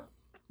 Yeah,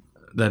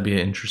 that'd be an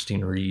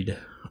interesting read.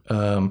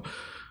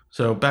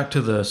 So back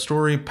to the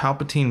story.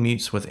 Palpatine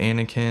meets with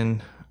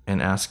Anakin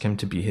and ask him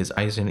to be his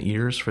eyes and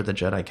ears for the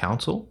Jedi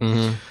Council.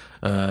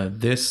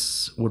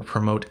 This would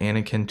promote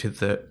Anakin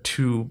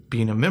to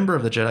being a member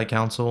of the Jedi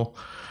Council.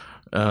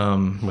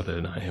 But they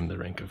deny him the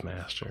rank of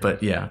master.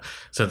 But yeah,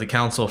 so the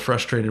council,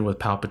 frustrated with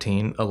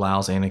Palpatine,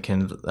 allows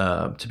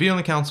Anakin to be on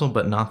the council,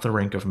 but not the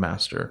rank of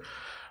master.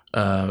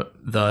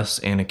 Thus,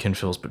 Anakin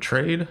feels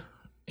betrayed,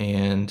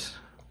 and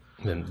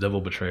then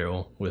double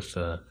betrayal with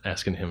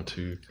asking him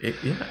to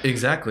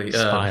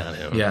spy on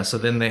him. Yeah, so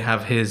then they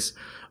have his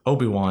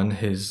Obi-Wan,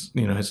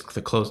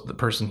 the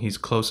person he's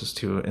closest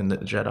to in the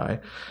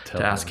Jedi,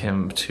 to ask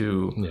him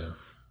to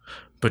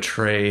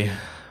betray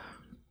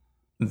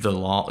the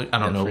law,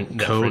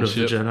 code of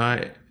the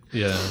Jedi.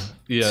 Yeah.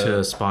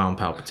 To spy on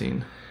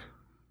Palpatine.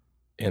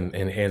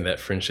 And that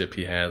friendship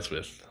he has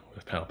with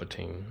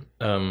Palpatine,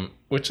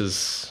 which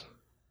is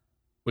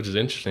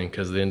interesting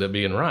because they end up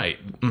being right.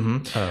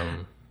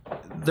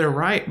 They're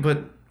right,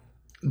 but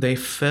they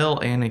fail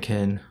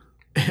Anakin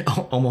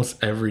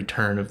almost every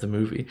turn of the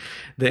movie.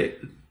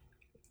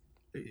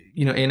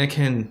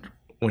 Anakin,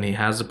 when he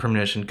has a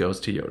premonition, goes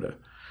to Yoda.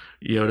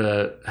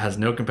 Yoda has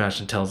no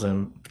compassion, tells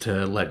him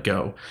to let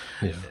go.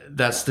 Yeah.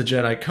 That's the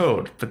Jedi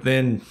code. But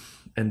then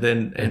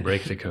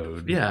break the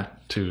code. Yeah.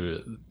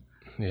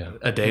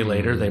 A day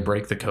later, they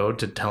break the code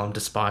to tell him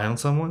to spy on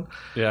someone.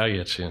 Yeah, I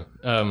get you.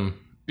 I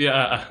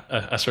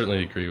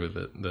certainly agree with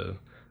it.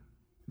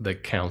 The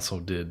council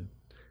did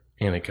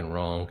Anakin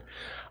wrong.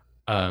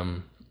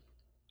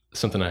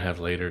 Something I have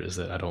later is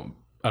that I don't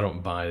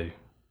buy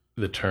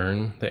the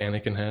turn that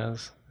Anakin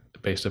has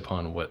based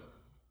upon what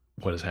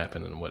has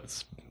happened and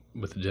what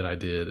the Jedi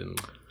did and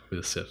who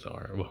the Sith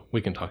are. Well, we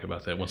can talk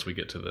about that once we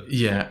get to the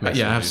I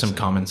have some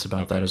comments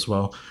about that as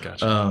well.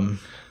 Gotcha.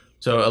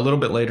 So a little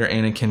bit later,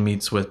 Anakin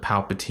meets with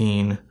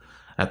Palpatine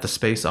at the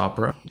space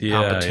opera.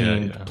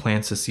 Palpatine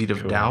plants a seed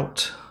of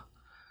doubt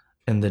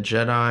in the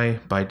Jedi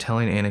by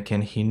telling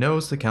Anakin he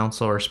knows the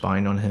Council are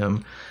spying on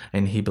him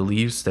and he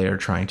believes they are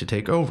trying to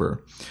take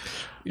over.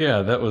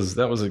 Yeah, that was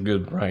a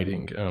good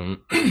writing.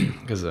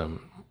 Because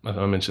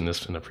I mentioned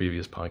this in a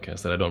previous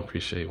podcast that I don't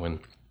appreciate when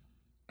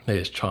they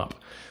just chop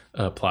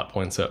plot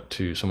points up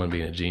to someone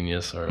being a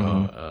genius or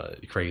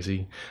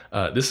crazy.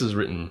 This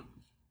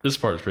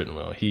part is written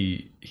well.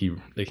 He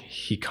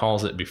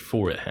calls it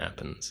before it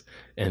happens,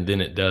 and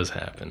then it does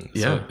happen.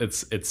 Yeah.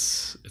 So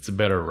it's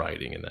better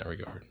writing in that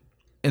regard.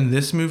 In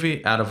this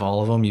movie, out of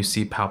all of them, you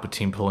see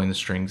Palpatine pulling the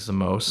strings the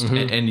most, and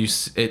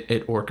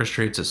it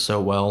orchestrates it so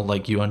well.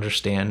 Like, you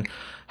understand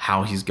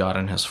how he's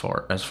gotten as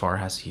far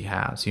as he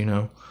has.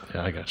 Yeah,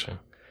 I got you.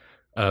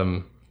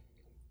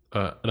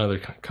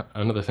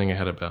 Another thing I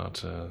had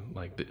about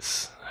like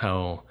this,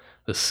 how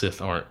the Sith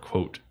aren't,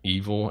 quote,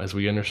 evil as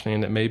we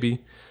understand it,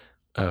 maybe.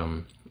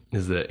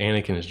 Is that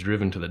Anakin is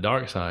driven to the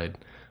dark side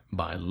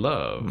by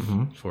love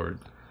for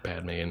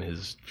Padme and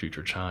his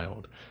future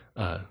child.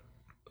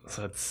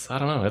 So I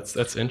don't know.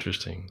 That's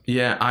interesting.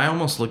 Yeah, I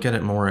almost look at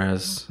it more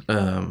as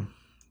the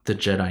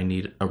Jedi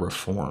need a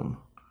reform.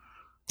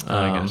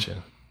 I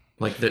gotcha.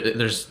 Like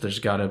there's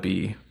got to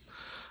be,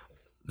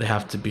 they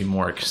have to be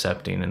more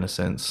accepting in a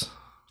sense.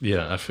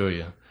 Yeah, I feel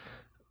you.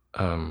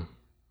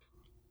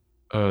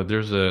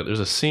 There's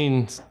a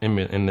scene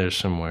in there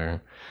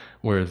somewhere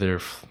where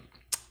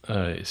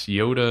it's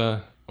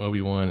Yoda,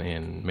 Obi-Wan,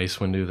 and Mace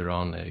Windu. They're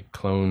on a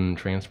clone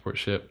transport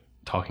ship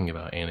talking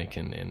about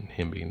Anakin and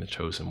him being the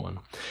chosen one.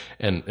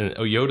 And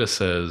Yoda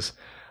says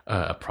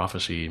a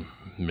prophecy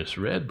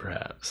misread,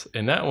 perhaps.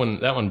 And that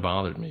one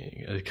bothered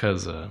me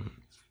because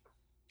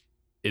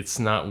it's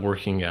not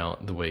working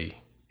out the way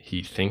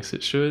he thinks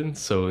it should.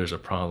 So there's a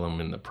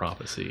problem in the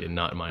prophecy and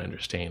not my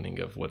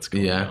understanding of what's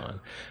going on.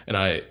 And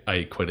I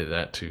equated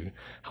that to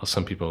how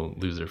some people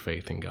lose their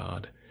faith in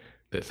God,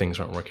 that things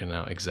aren't working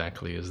out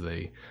exactly as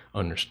they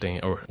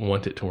understand or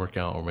want it to work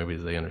out, or maybe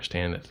they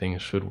understand that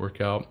things should work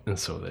out, and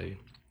so they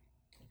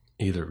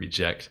either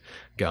reject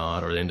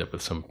God or they end up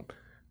with some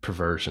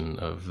perversion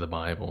of the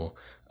Bible,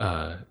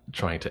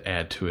 trying to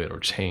add to it or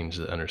change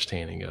the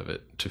understanding of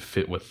it to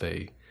fit what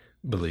they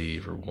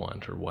believe or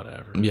want or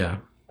whatever. Yeah,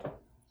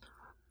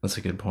 that's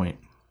a good point.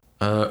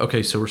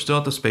 Okay, so we're still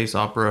at the space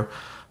opera.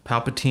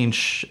 Palpatine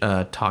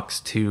talks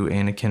to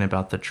Anakin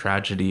about the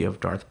tragedy of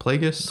Darth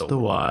Plagueis the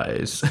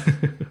Wise.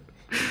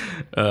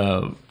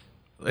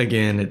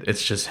 Again,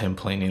 it's just him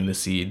planting the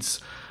seeds,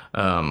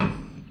 about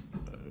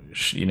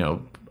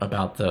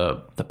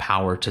the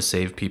power to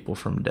save people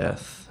from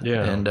death.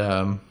 Yeah.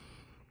 And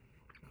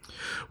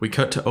we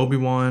cut to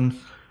Obi-Wan,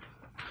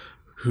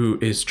 who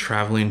is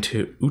traveling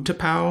to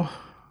Utapau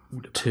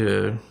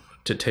to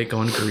take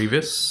on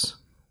Grievous.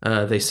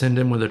 They send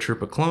him with a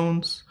troop of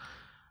clones.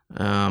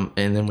 And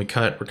then we're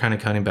kind of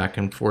cutting back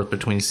and forth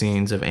between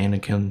scenes of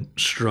Anakin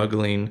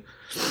struggling,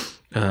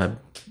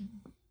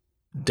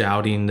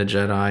 doubting the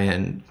Jedi,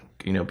 and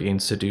being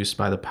seduced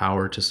by the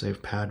power to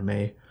save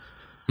Padme.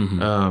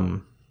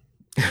 A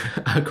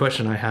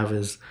question I have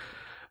is,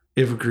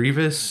 if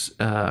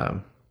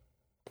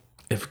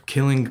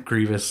killing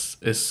Grievous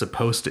is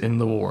supposed to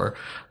end the war,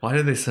 why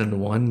did they send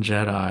one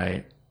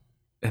Jedi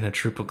and a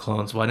troop of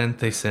clones. Why didn't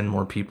they send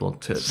more people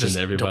to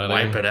everybody to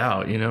wipe it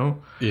out? You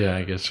know? Yeah,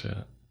 I guess.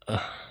 Yeah.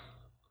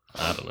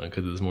 I don't know,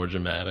 because it's more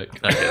dramatic.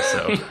 I guess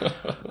so.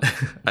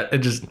 It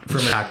just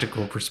from a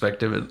tactical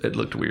perspective, it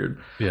looked weird.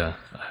 Yeah,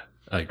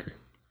 I agree.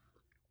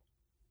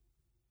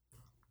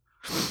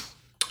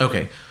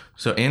 Okay,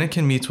 so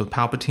Anakin meets with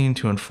Palpatine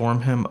to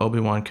inform him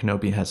Obi-Wan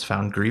Kenobi has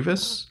found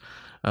Grievous.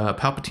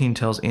 Palpatine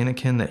tells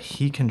Anakin that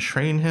he can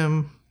train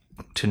him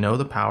to know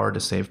the power to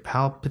save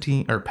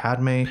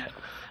Padme,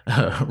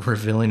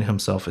 revealing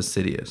himself as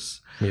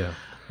Sidious. Yeah.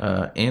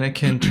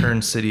 Anakin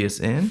turns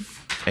Sidious in,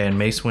 and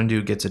Mace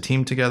Windu gets a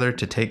team together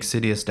to take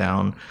Sidious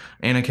down.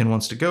 Anakin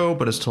wants to go,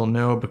 but is told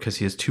no because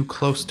he is too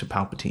close to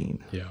Palpatine.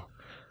 Yeah.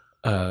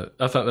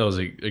 I thought that was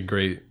a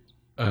great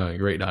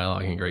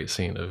dialogue and great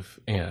scene of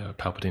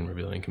Palpatine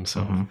revealing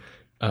himself.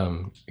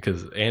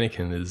 Because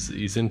Anakin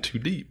he's in too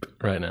deep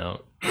right now.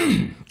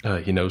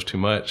 He knows too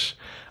much.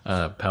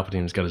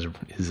 Palpatine's got his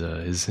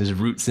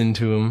roots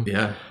into him.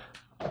 Yeah.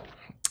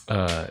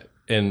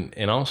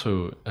 And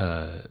also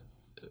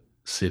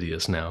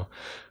Sidious now.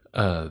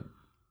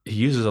 He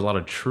uses a lot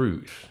of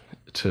truth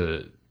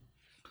to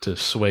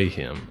sway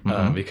him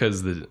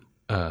because there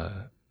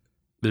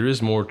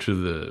is more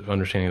to the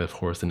understanding of the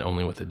Force than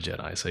only with the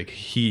Jedi. It's like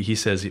he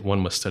says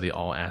one must study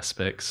all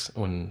aspects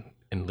when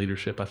in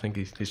leadership. I think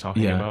he's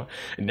talking about.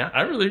 And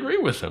I really agree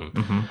with him.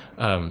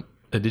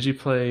 Did you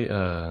play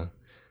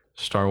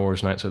Star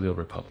Wars: Knights of the Old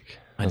Republic?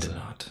 I did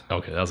not.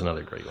 Okay, that was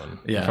another great one.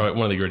 Yeah, probably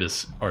one of the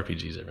greatest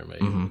RPGs ever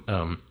made.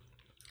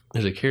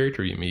 There's a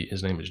character you meet.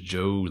 His name is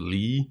Joe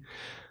Lee.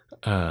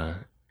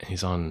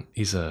 He's like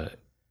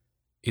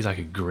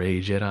a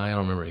gray Jedi. I don't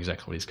remember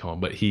exactly what he's called,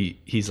 but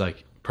he's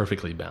like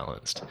perfectly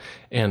balanced.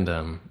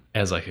 And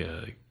as like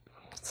a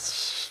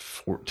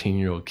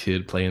 14-year-old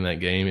kid playing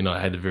that game,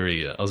 I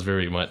was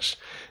very much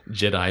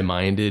Jedi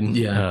minded.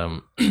 Yeah.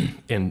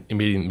 And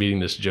meeting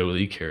this Joe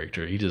Lee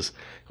character, he just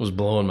was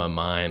blowing my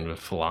mind with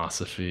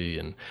philosophy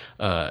and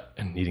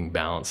needing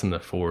balance in the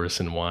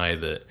Force and why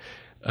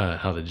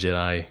how the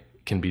Jedi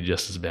can be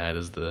just as bad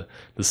as the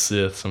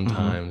Sith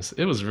sometimes.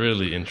 It was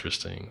really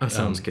interesting. That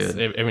sounds good.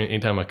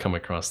 Anytime I come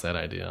across that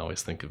idea, I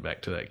always think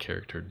back to that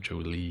character, Joe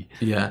Lee.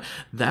 Yeah,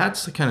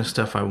 that's the kind of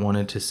stuff I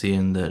wanted to see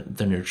in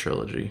the new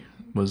trilogy,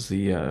 was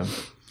the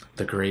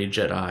gray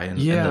Jedi and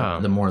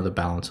the more of the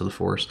balance of the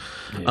Force.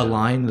 Yeah. A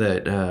line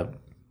that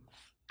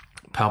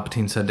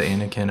Palpatine said to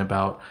Anakin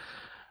about,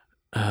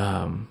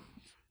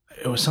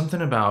 it was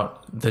something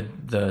about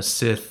the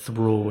Sith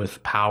rule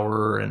with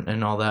power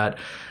and all that.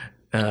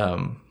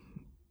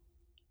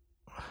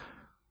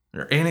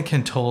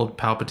 Anakin told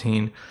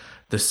Palpatine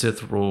the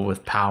Sith rule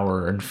with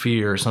power and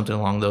fear or something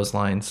along those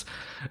lines,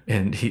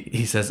 and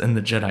he says, and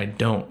the Jedi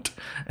don't.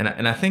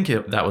 And I think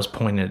that was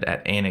pointed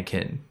at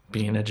Anakin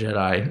being a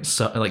Jedi,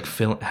 so like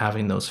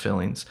having those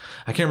feelings.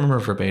 I can't remember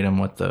verbatim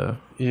what the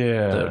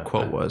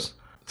quote was.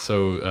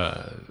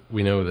 So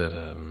we know that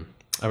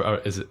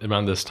is it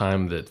around this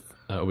time that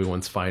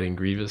Obi-Wan's fighting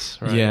Grievous,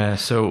 right? Yeah.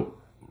 So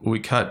we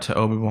cut to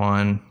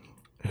Obi-Wan,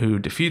 who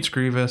defeats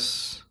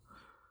Grievous.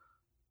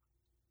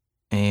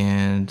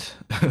 And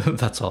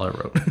that's all I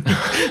wrote.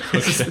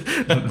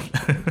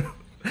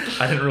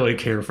 I didn't really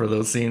care for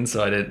those scenes,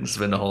 so I didn't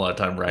spend a whole lot of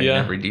time writing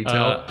every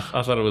detail.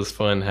 I thought it was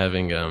fun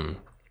having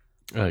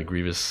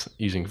Grievous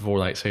using 4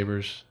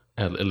 lightsabers.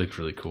 It looked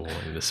really cool,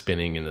 and the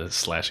spinning and the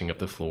slashing up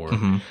the floor.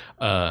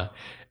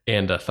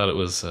 And I thought it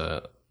was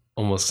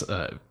almost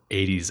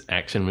 80s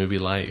action movie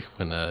like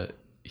when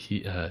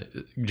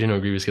General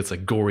Grievous gets a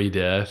gory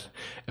death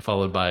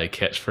followed by a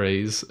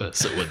catchphrase,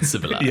 so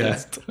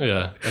uncivilized.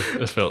 Yeah,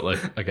 it felt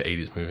like an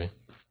 80s movie.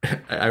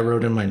 I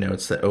wrote in my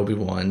notes that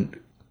Obi-Wan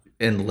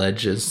and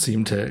ledges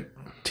seem to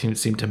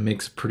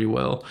mix pretty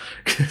well,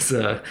 because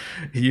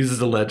he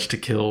uses a ledge to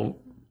kill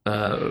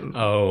Darth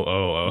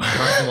Maul,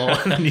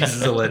 and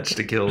uses a ledge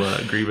to kill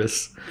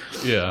Grievous.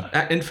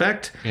 Yeah, in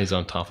fact, he's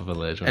on top of a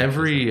ledge.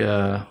 Every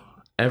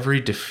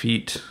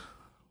defeat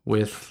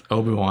with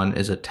Obi-Wan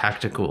is a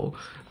tactical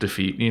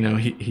defeat.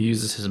 He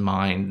uses his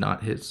mind,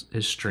 not his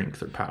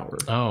strength or power.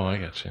 Oh, I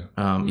got you.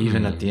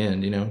 Even at the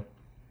end,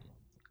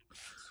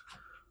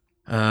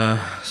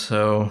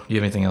 So you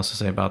have anything else to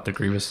say about the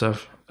Grievous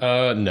stuff?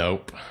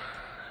 Nope.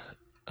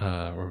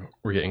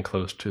 We're getting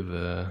close to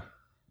the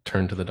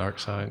turn to the dark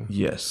side.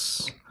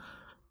 Yes.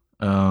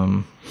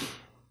 Yeah,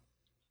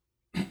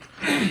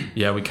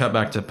 we cut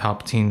back to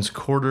Palpatine's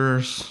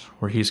quarters,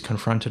 where he's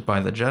confronted by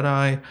the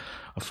Jedi.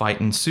 A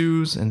fight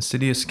ensues, and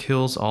Sidious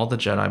kills all the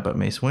Jedi but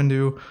Mace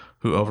Windu,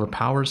 who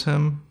overpowers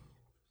him.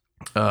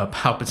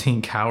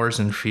 Palpatine cowers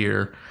in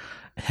fear,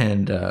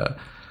 and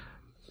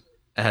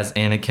as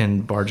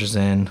Anakin barges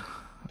in,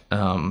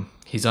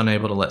 he's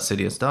unable to let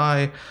Sidious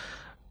die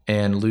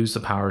and lose the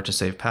power to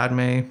save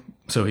Padme,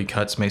 so he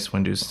cuts Mace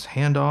Windu's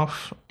hand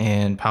off,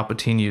 and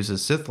Palpatine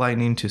uses Sith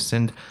lightning to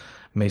send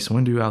Mace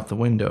Windu out the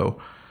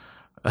window.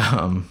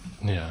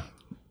 Yeah.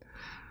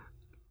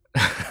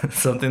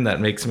 Something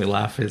that makes me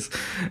laugh is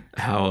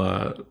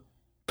how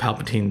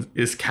Palpatine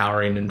is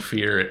cowering in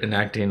fear and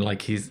acting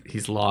like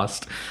he's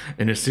lost.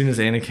 And as soon as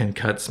Anakin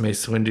cuts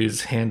Mace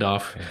Windu's hand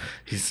off,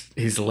 he's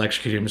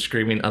electrocuting him,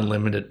 screaming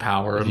unlimited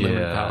power,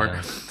 unlimited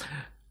power.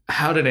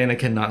 How did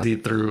Anakin not see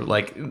through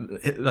like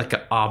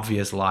an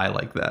obvious lie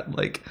like that?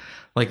 Like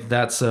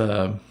that's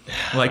a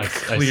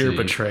clear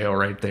betrayal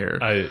right there.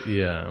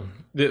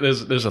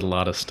 There's a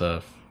lot of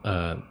stuff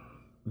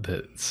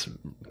that's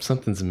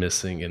something's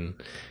missing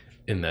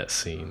in that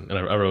scene, and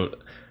I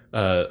wrote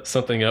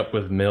something up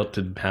with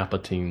melted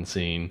Palpatine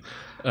scene.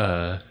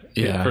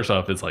 First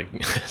off, it's like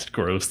it's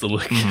gross to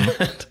look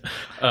at.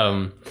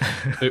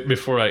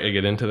 Before I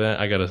get into that,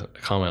 I got to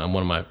comment on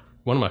one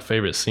of my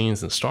favorite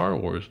scenes in Star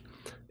Wars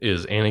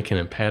is Anakin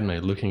and Padme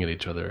looking at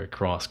each other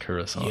across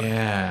Coruscant.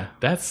 Yeah.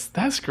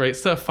 That's great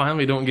stuff.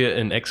 Finally, don't get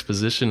an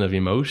exposition of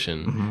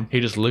emotion.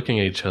 You're just looking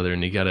at each other,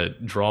 and you got to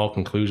draw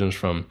conclusions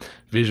from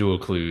visual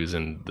clues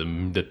and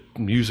the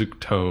music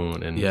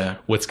tone and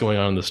what's going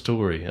on in the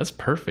story. That's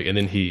perfect. And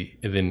then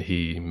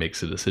he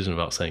makes a decision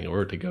about saying a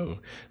word to go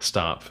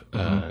stop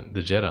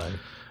the Jedi.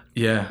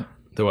 Yeah.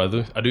 Though I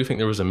do think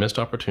there was a missed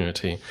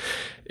opportunity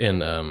in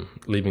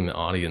leaving the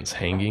audience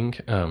hanging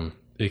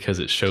because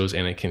it shows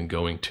Anakin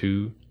going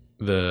to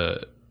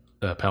the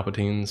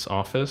Palpatine's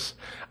office.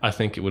 I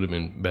think it would have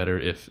been better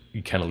if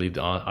you kind of leave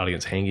the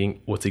audience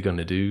hanging. What's he going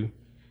to do?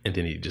 And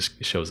then he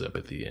just shows up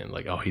at the end,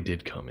 like, oh, he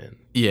did come in.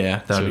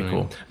 Yeah, that'd be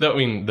cool. Though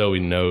we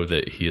know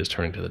that he is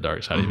turning to the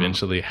dark side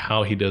eventually,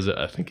 how he does it,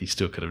 I think he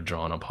still could have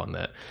drawn upon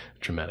that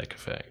dramatic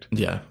effect.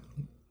 Yeah.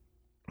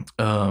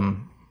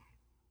 And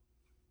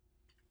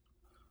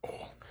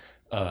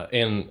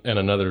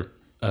another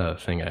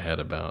thing I had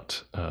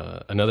about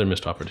another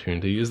missed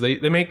opportunity is they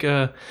make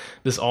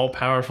this all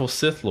powerful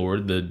Sith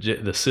Lord,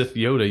 the Sith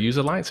Yoda, use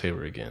a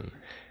lightsaber again.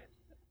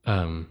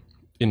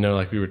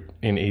 Like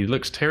and he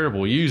looks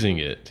terrible using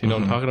it. You know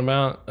what I'm talking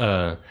about?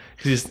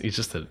 Because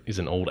he's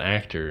an old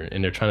actor,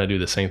 and they're trying to do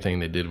the same thing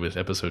they did with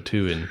Episode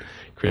 2 and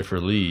Christopher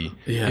Lee.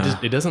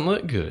 Yeah, it doesn't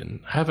look good.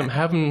 Have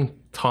him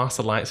toss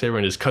the lightsaber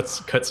and just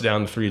cuts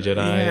down the 3 Jedi.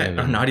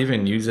 Yeah, or not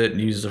even use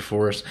the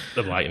Force.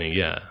 The lightning,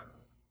 yeah.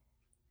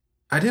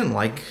 I didn't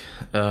like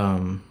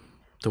the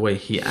way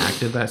he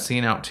acted that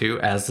scene out too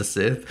as the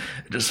Sith.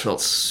 It just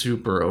felt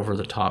super over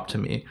the top to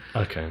me.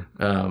 Okay.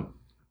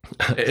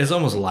 It's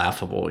almost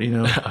laughable, you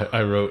know.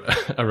 I wrote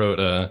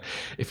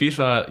if you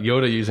thought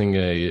Yoda using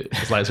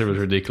his lightsaber was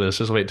ridiculous,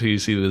 just wait till you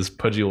see this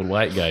pudgy old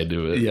white guy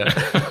do it. Yeah.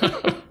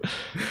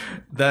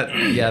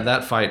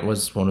 That fight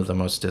was one of the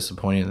most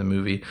disappointing in the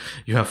movie.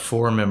 You have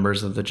 4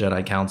 members of the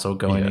Jedi Council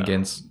going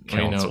against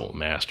Council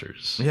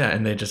Masters. Yeah,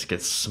 and they just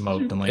get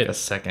smoked in like a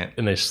second.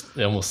 And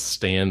they almost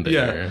stand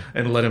there. Yeah,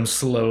 and let him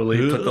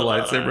slowly put the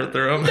lightsaber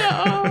through him.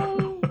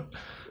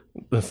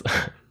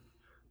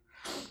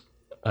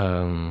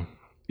 No!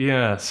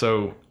 Yeah,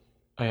 so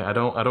I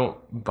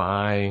don't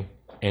buy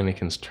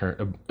Anakin's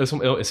turn.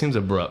 It seems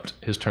abrupt,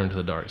 his turn to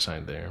the dark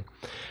side there.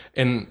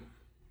 And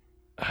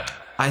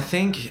I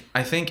think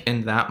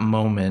in that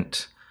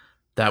moment,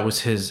 that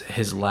was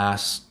his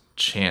last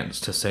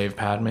chance to save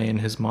Padme in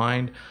his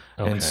mind,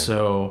 and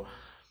so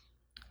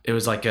it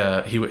was like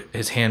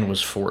his hand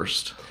was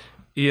forced.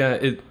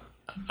 Yeah,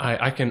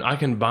 I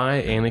can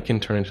buy Anakin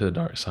turning to the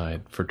dark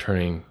side for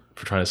trying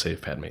to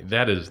save Padme.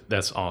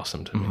 That's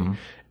awesome to me.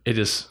 It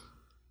is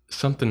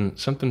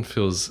something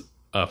feels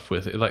up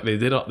with it. Like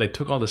they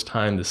took all this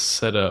time to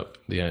set up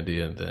the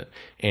idea that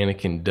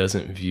Anakin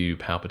doesn't view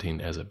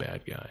Palpatine as a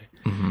bad guy.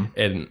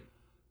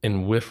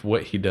 And with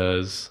what he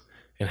does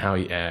and how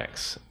he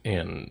acts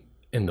and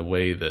in the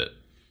way that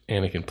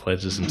Anakin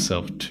pledges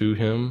himself to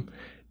him,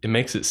 it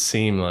makes it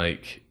seem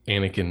like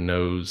Anakin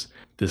knows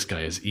this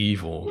guy is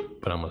evil,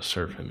 but I'm going to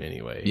serve him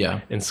anyway.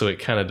 Yeah. And so it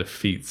kind of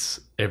defeats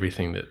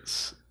everything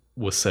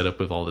was set up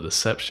with all the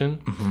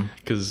deception.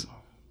 Because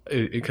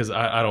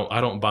I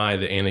don't buy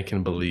that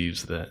Anakin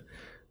believes that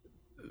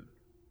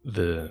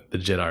the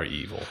Jedi are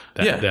evil.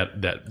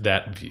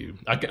 That view.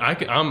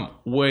 I'm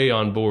way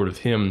on board with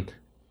him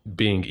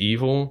being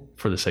evil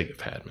for the sake of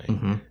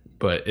Padme.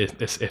 But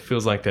it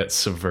feels like that's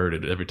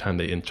subverted every time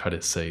they try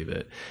to say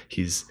that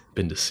he's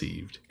been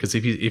deceived. Because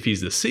if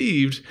he's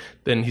deceived,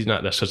 then he's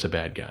not such a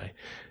bad guy.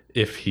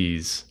 If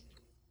he's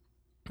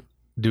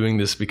doing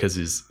this because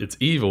it's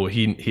evil,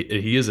 he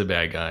is a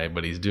bad guy,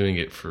 but he's doing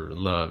it for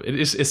love.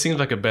 It seems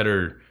like a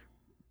better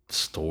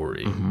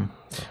story.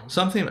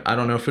 Something, I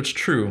don't know if it's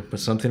true, but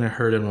something I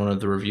heard in one of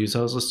the reviews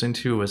I was listening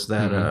to was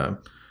that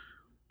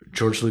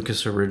George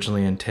Lucas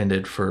originally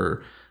intended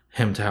for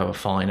him to have a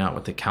falling out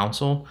with the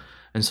council,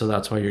 and so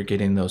that's why you're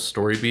getting those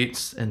story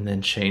beats, and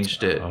then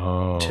changed it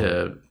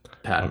to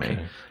Padme.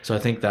 Okay. So I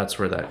think that's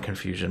where that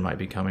confusion might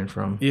be coming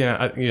from.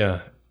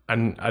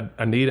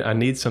 I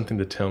need something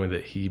to tell me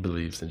that he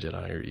believes the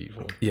Jedi are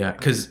evil. Yeah,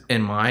 because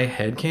in my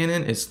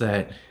headcanon, it's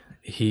that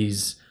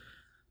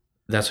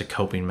that's a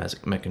coping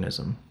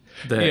mechanism.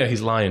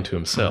 He's lying to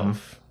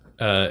himself.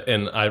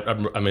 And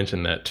I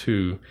mentioned that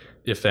too.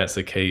 If that's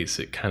the case,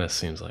 it kind of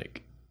seems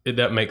like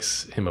that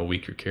makes him a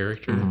weaker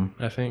character,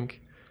 I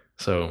think.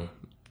 So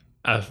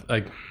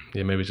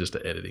Yeah, maybe it's just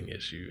an editing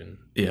issue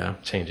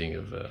and changing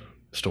of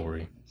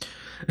story.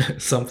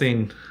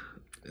 Something.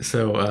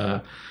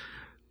 So,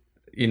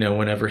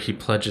 whenever he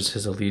pledges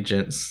his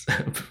allegiance,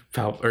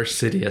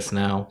 Sidious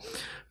now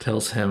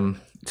tells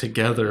him,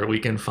 "Together we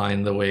can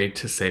find the way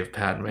to save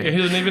Padme." Yeah, he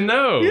doesn't even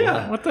know.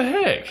 Yeah. What the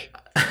heck?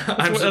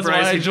 That's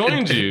why I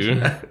joined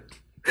you.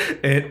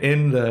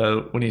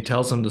 When he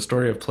tells him the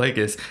story of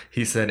Plagueis,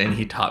 he said, "And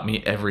he taught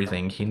me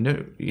everything he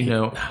knew."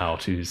 How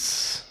to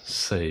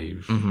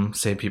save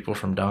people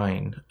from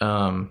dying.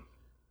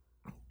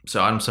 So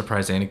I'm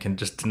surprised Anakin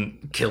just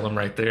didn't kill him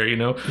right there.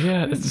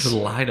 Yeah, it's to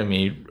lie to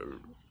me.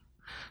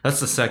 That's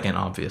the second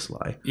obvious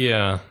lie.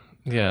 Yeah,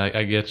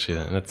 I get you.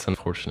 That's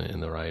unfortunate in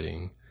the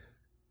writing.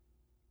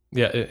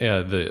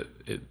 Yeah.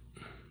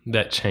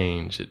 That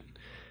change.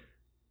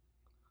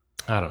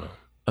 I don't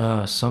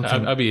know.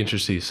 Something. I'd be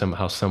interested to see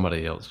how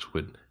somebody else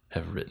would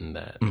have written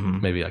that.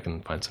 Maybe I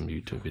can find some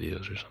YouTube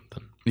videos or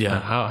something. Yeah.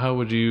 How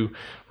would you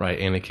write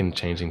Anakin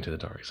changing to the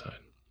dark side?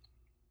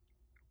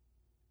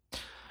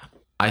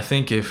 I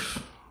think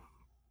if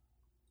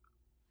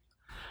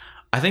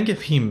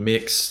he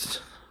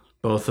mixed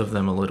both of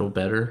them a little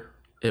better,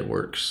 it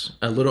works.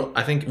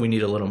 I think we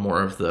need a little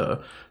more of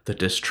the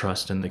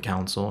distrust in the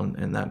council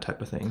and that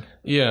type of thing.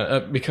 Yeah,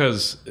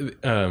 because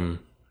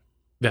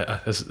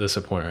that's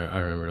a point I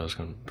remember I was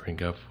going to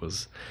bring up,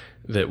 was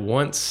that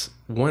once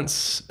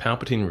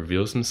Palpatine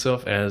reveals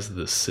himself as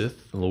the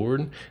Sith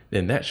Lord,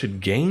 then that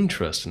should gain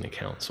trust in the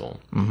council.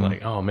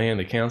 Like, oh man,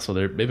 the council,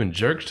 they've been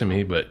jerks to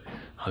me, but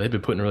they've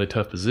been put in a really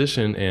tough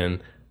position,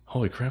 and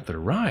holy crap, they're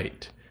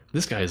right.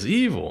 This guy is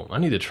evil. I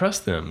need to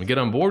trust them and get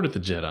on board with the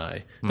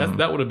Jedi.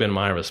 That would have been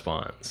my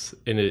response,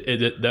 and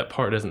that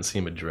part doesn't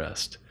seem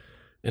addressed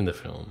in the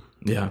film.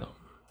 Yeah, so,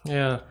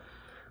 yeah.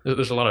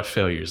 There's a lot of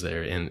failures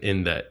there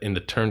in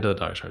the turn to the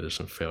dark side. There's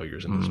some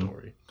failures in the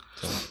story.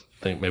 So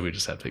I think maybe we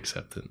just have to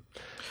accept it.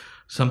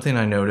 Something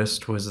I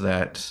noticed was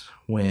that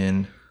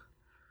when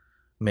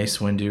Mace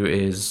Windu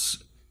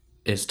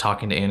is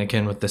talking to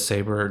Anakin with the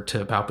saber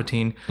to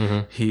Palpatine,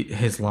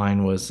 his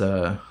line was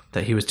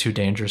that he was too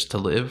dangerous to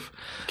live.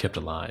 Kept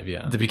alive,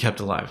 yeah. To be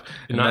kept alive.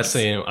 And not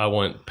saying I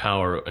want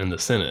power in the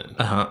Senate.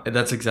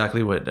 That's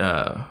exactly what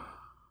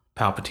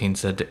Palpatine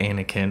said to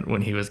Anakin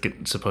when he was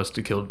supposed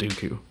to kill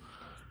Dooku.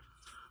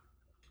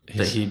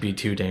 That he'd be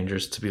too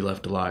dangerous to be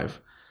left alive.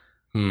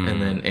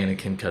 And then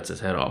Anakin cuts his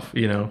head off,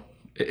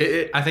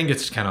 I think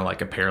it's kind of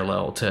like a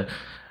parallel to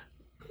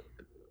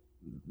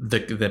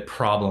the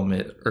problem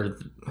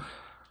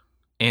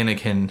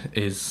Anakin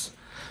is,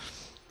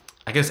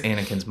 I guess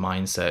Anakin's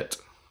mindset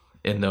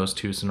in those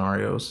two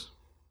scenarios.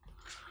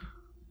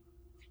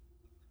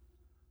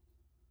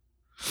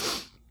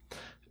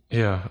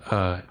 Yeah,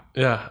 I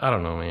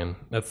don't know, man.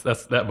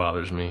 That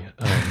bothers me.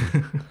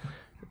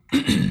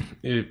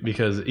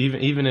 Because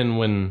even in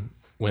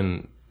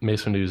when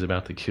Mace Windu is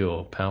about to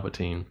kill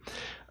Palpatine,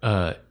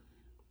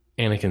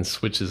 Anakin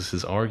switches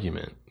his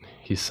argument.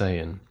 He's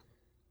saying,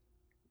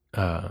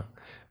 he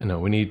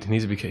needs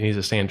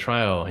to stand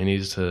trial. He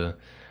needs to.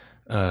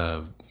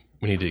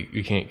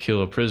 You can't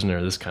kill a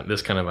prisoner. This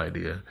kind of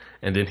idea,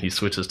 and then he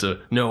switches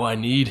to, no, I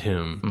need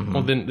him.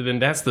 Well, then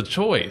that's the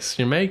choice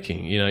you're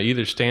making.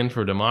 Either stand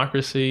for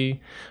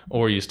democracy,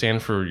 or you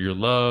stand for your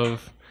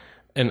love.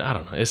 And I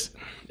don't know.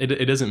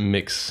 It doesn't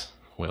mix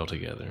well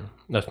together.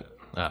 I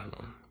don't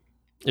know.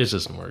 It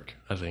doesn't work,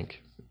 I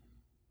think.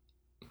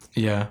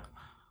 Yeah.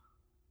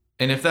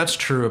 And if that's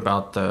true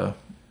about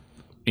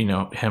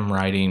him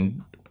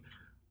writing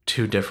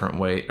two different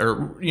ways,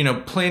 or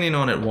planning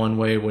on it one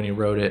way when he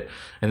wrote it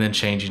and then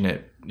changing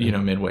it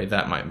midway,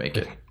 that might make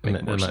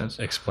more sense.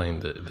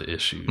 Explain the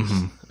issues.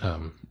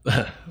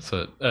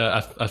 So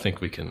I think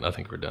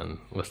we're done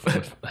with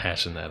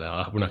hashing that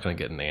out. We're not going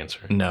to get an answer.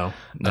 No.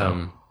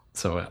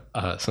 So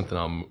something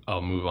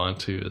I'll move on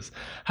to is,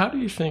 how do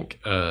you think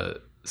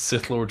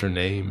Sith Lords are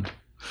named?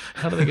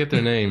 How do they get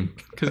their name?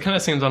 Because it kind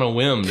of seems on a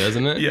whim,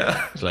 doesn't it?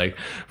 Yeah. It's like,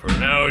 for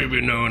now you'll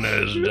be known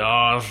as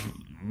Darth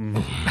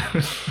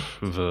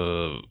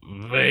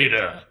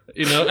Vader.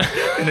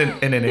 And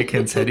in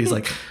Anakin's head, he's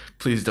like,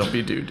 please don't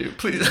be Doo-Doo.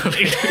 Please don't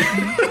be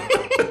Doo-Doo.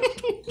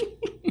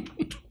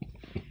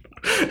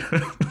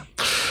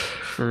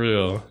 For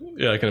real.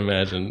 Yeah, I can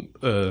imagine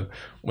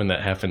when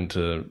that happened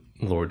to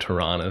Lord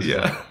Tyrannus.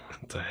 Yeah.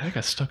 What the heck?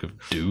 I stuck with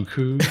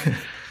Dooku.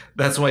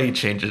 That's why he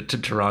changed it to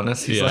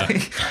Tyrannus. He's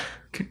like,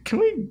 can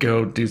we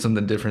go do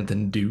something different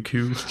than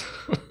Dooku?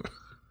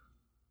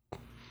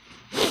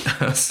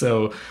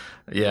 So,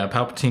 yeah,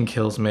 Palpatine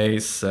kills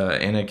Mace.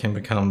 Anakin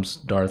becomes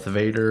Darth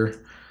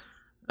Vader.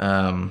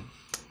 And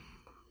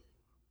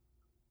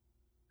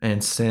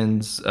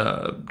sends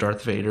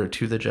Darth Vader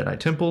to the Jedi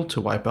Temple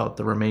to wipe out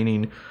the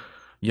remaining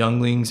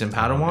younglings and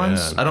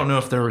Padawans. I don't know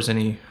if there was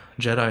any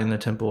Jedi in the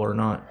temple or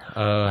not.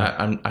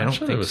 I don't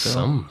think there was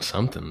so.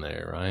 something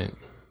there, right?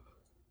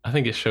 I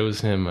think it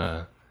shows him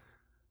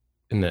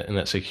in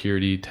that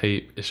security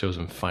tape. It shows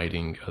him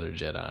fighting other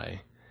Jedi,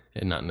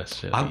 and not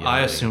necessarily.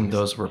 I assumed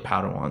those were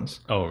Padawans.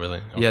 Oh,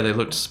 really? Okay. Yeah, they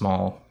looked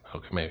small.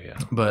 Okay, maybe. Yeah.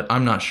 But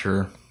I'm not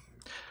sure.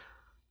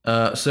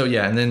 So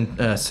yeah, and then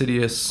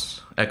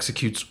Sidious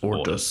executes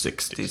Order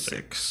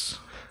 66.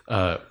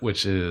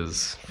 Which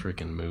is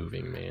freaking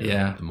moving, man.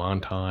 Yeah. The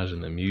montage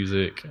and the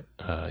music,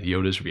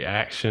 Yoda's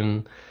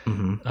reaction,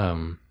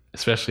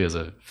 especially as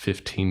a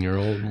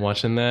 15-year-old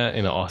watching that.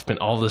 And I spent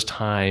all this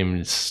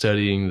time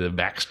studying the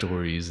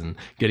backstories and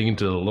getting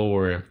into the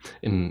lore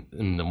and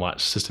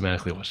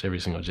systematically watch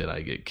every single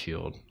Jedi get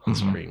killed on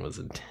screen was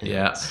intense.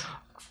 Yeah.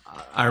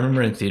 I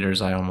remember in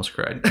theaters, I almost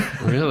cried.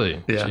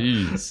 Really? Yeah.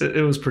 Jeez.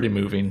 It was pretty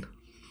moving.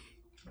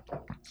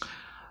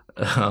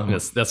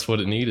 That's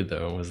what it needed,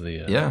 though, was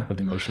the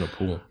emotional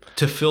pull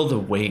to feel the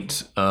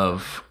weight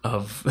of all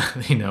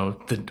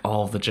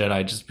the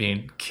Jedi just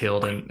being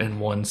killed in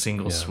one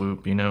single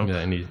swoop. Yeah,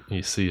 and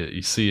you see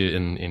it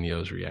in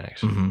Yoda's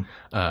reaction.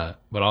 But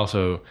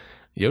also,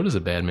 Yoda's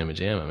a bad mamma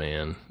jamma,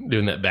 man.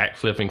 Doing that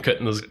backflip and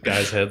cutting those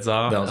guys' heads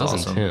off. That was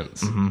awesome.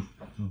 Intense.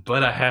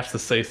 But I have to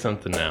say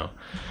something now.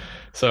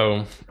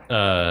 So,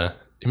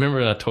 remember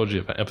when I told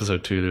you about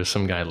episode 2, there was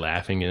some guy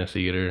laughing in a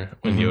theater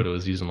when Yoda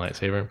was using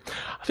lightsaber?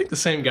 I think the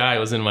same guy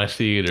was in my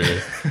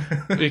theater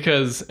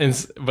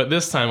but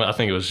this time I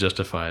think it was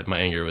justified. My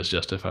anger was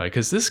justified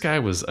because this guy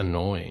was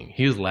annoying.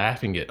 He was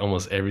laughing at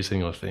almost every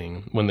single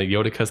thing. When the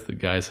Yoda cuts the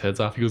guy's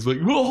heads off, he was like,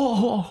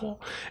 whoa.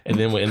 And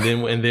then when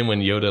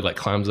Yoda like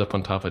climbs up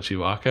on top of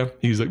Chewbacca,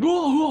 he was like,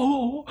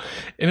 whoa.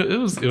 And he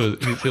was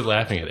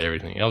laughing at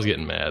everything. I was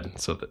getting mad.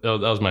 So that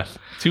was my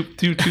two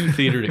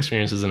theater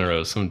experiences in a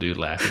row. Some dude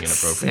laughing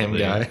inappropriately. Same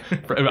guy.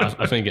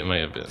 I think it may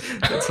have been.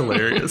 That's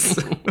hilarious.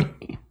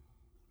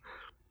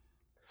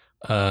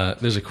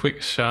 There's a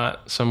quick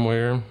shot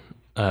somewhere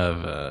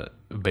of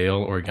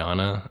Bail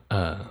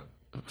Organa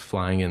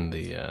flying in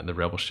the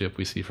rebel ship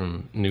we see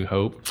from New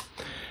Hope,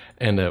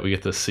 and we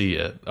get to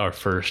see our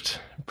first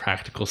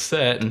practical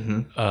set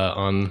in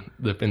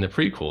the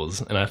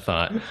prequels. And I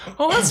thought,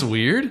 oh, that's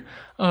weird.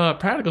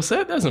 Practical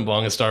set doesn't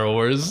belong in Star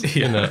Wars.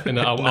 Not in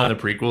the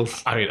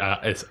prequels.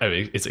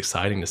 It's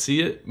exciting to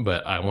see it,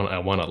 but I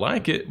want to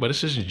like it, but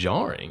it's just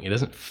jarring. It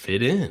doesn't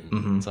fit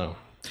in. So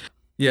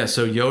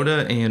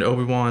Yoda and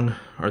Obi-Wan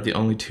are the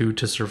only two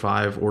to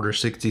survive Order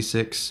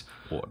 66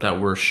 that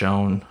were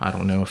shown. I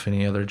don't know if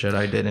any other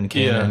Jedi did in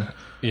canon.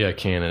 Yeah,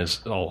 canon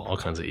is all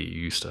kinds of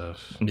EU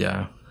stuff.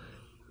 Yeah.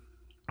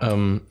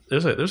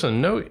 There's a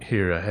note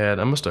here I had.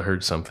 I must have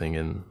heard something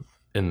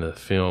in the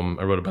film.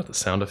 I wrote about the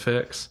sound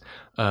effects.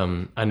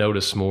 I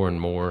notice more and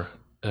more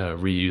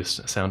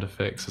reused sound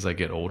effects as I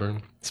get older,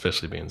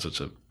 especially being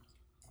such a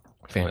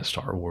fan of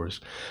Star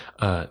Wars.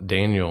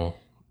 Daniel,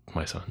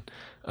 my son,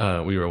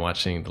 we were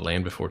watching The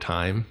Land Before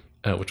Time,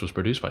 which was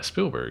produced by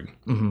Spielberg,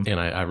 and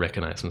I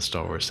recognize some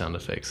Star Wars sound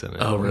effects in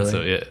it. Oh, really?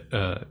 So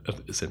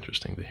it's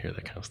interesting to hear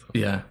that kind of stuff.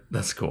 Yeah,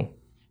 that's cool.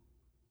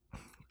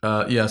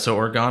 So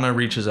Organa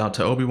reaches out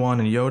to Obi-Wan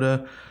and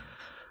Yoda.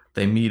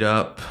 They meet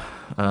up.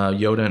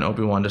 Yoda and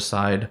Obi-Wan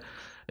decide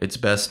it's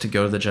best to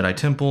go to the Jedi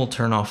Temple,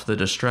 turn off the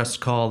distress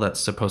call that's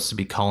supposed to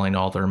be calling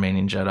all the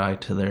remaining Jedi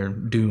to their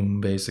doom,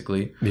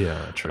 basically.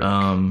 Yeah,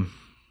 true.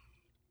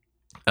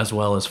 As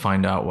well as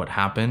find out what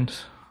happened.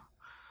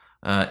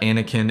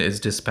 Anakin is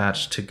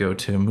dispatched to go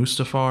to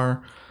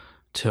Mustafar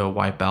to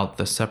wipe out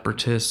the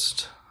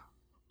Separatist.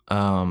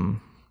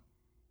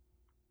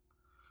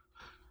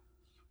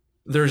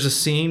 There's a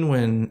scene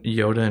when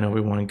Yoda and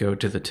Obi-Wan go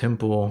to the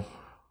temple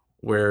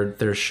where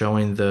they're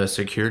showing the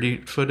security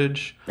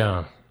footage.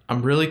 Yeah.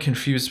 I'm really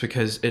confused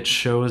because it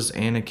shows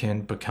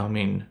Anakin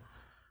pledging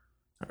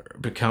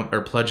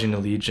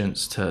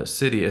allegiance to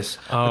Sidious.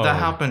 But that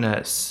happened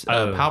at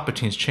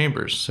Palpatine's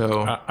chambers.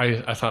 So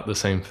I thought the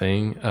same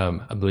thing.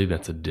 I believe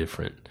that's a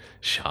different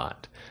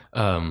shot.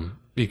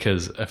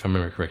 Because if I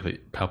remember correctly,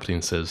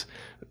 Palpatine says,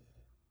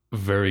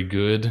 "Very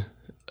good,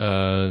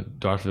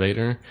 Darth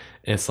Vader."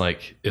 And it's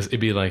like it'd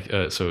be like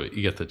so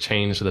you get the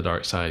change to the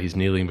dark side. He's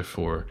kneeling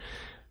before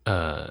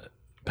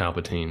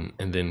Palpatine,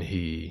 and then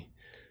he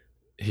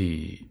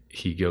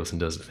goes and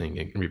does the thing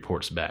and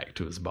reports back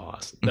to his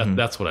boss.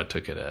 That's what I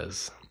took it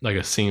as, like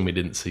a scene we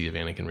didn't see of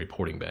Anakin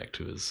reporting back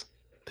to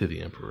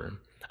the Emperor.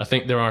 I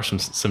think there are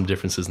some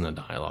differences in the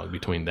dialogue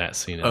between that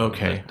scene and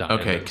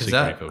because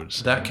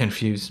that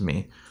confused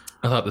me.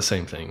 I thought the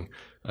same thing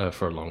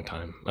for a long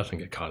time. I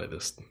think I caught it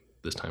this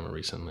time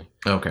recently.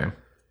 Okay.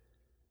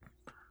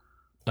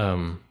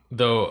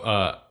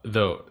 Though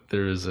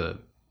there is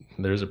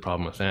a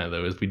problem with that,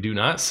 though, is we do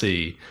not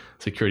see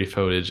security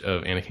footage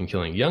of Anakin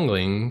killing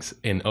younglings,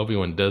 and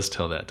Obi-Wan does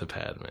tell that to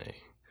Padme.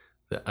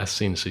 I've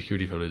seen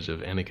security footage of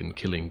Anakin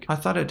killing. I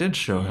thought it did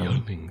show him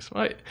younglings.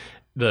 Right.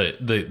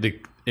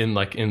 In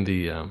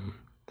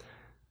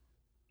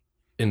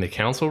the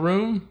council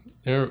room,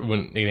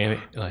 when that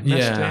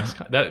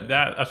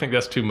I think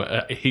that's too much.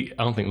 I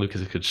don't think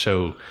Lucas could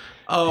show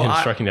him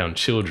striking down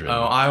children.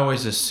 I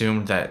always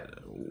assumed that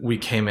we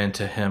came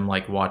into him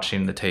like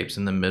watching the tapes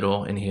in the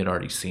middle, and he had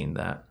already seen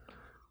that.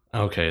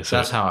 Okay, so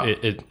that's how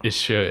it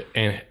should.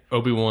 And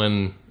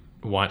Obi-Wan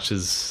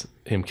watches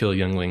him kill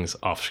younglings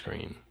off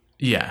screen.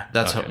 Yeah,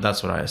 that's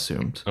what I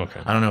assumed.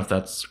 Okay, I don't know if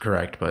that's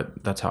correct,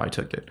 but that's how I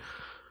took it.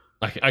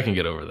 I can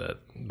get over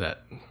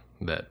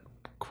that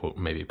quote,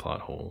 maybe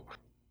plot hole.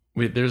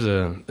 there's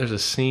a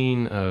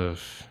scene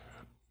of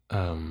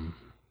Anakin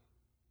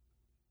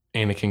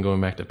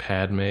going back to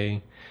Padme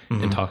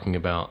and talking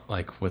about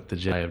like what the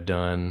Jedi have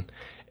done,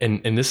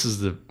 and this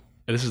is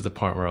the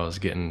part where I was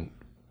getting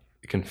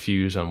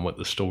confused on what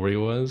the story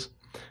was,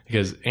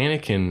 because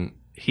Anakin,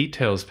 he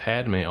tells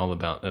Padme all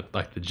about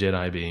like the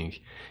Jedi being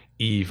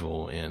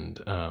evil and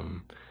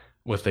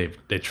what they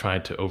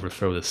tried to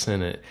overthrow the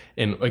Senate,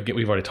 and again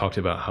we've already talked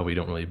about how we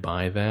don't really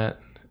buy that.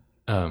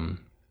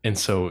 And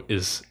so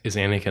is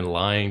Anakin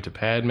lying to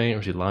Padme, or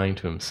is he lying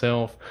to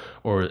himself,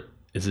 or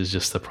is this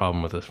just the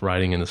problem with the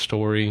writing in the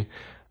story?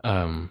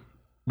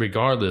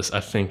 Regardless, I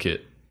think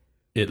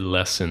it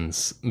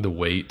lessens the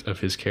weight of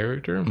his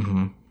character.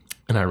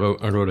 And I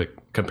wrote a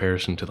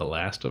comparison to The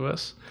Last of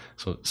Us.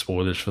 So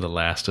spoilers for The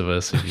Last of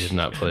Us if you have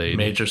not played.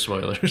 Major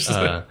spoilers.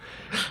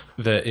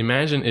 That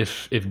imagine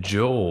if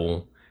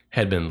Joel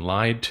had been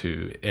lied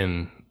to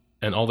and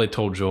all they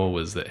told Joel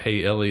was that,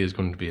 hey, Ellie is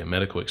going to be a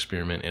medical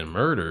experiment and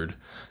murdered.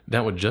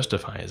 That would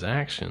justify his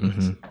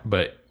actions.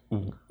 But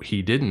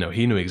he didn't know.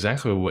 He knew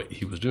exactly what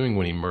he was doing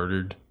when he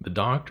murdered the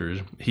doctors.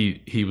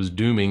 He was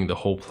dooming the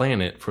whole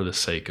planet for the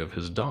sake of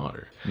his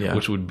daughter,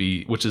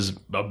 which is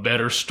a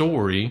better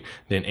story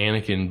than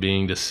Anakin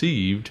being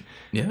deceived,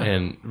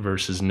 and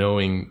versus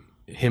knowing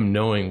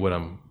what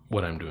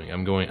I'm doing.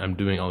 I'm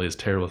doing all these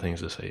terrible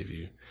things to save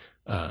you.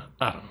 I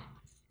don't know.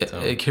 So,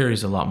 it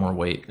carries a lot more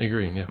weight.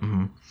 Agree. Yeah.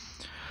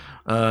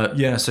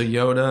 So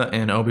Yoda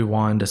and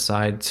Obi-Wan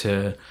decide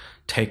to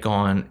take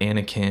on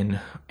Anakin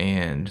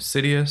and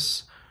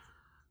Sidious.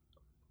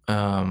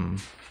 Obi-Wan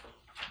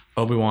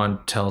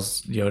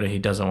tells Yoda he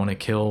doesn't want to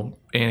kill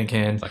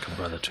Anakin. Like a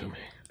brother to me.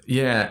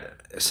 Yeah,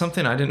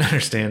 something I didn't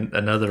understand,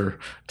 another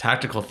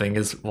tactical thing,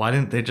 is why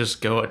didn't they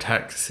just go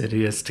attack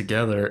Sidious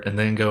together and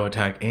then go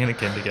attack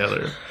Anakin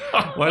together?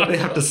 Why do they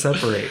have to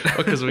separate?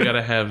 Because we got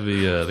to have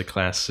the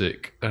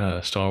classic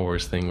Star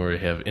Wars thing where you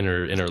have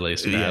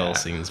interlaced battle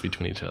scenes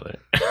between each other.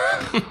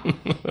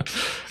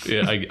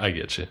 Yeah, I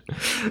get you.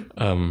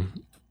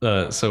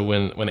 So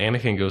when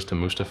Anakin goes to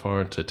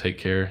Mustafar to take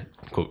care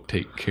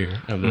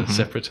of the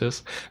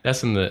Separatists,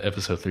 that's in the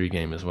Episode 3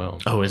 game as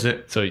well. Oh, is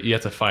it? So you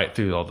have to fight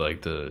through all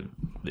the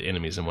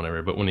enemies and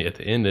whatever, but at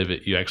the end of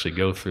it, you actually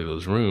go through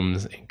those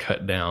rooms and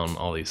cut down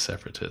all these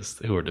Separatists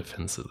who are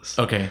defenseless.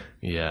 Okay.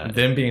 Yeah.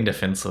 Them being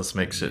defenseless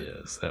makes it...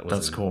 Yes,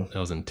 that's cool. That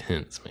was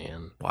intense,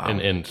 man. Wow.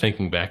 And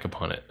thinking back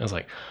upon it, I was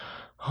like,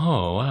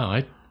 oh,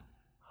 wow,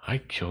 I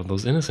killed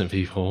those innocent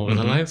people with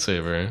a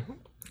lightsaber.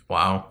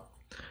 Wow.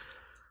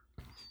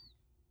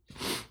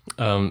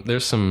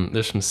 There's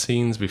some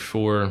scenes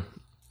before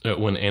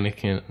when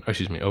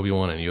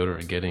Obi-Wan and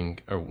Yoda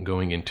are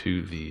going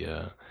into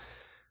the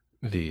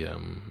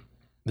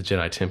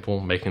Jedi Temple,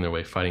 making their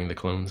way, fighting the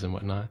clones and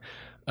whatnot.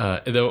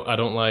 Though I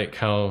don't like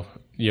how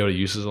Yoda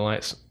uses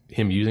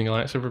him using a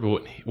lightsaber,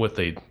 but what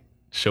they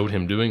showed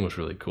him doing was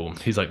really cool.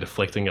 He's like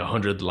deflecting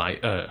 100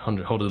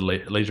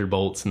 laser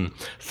bolts and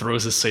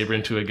throws his saber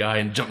into a guy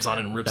and jumps on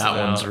it and rips it out.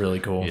 That one's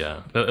really cool.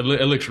 Yeah,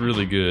 it looks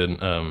really good.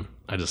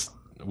 I just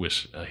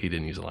wish he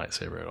didn't use a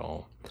lightsaber at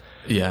all.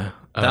 Yeah,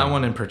 that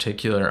one in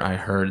particular, I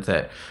heard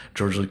that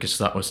George Lucas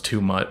thought was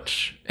too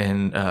much,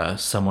 and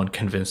someone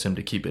convinced him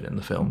to keep it in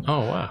the film.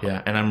 Oh, wow.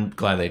 Yeah, and I'm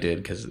glad they did,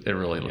 because it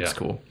really looks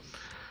cool.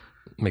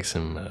 Makes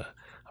him a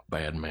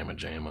bad mamma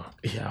jamma.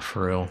 Yeah,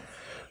 for real.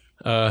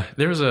 I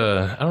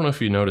don't know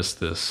if you noticed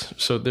this.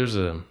 So there's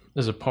a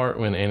part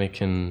when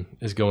Anakin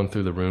is going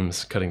through the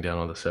rooms, cutting down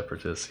all the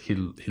Separatists. He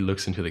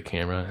looks into the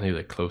camera and he has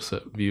a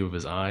close-up view of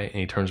his eye, and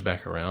he turns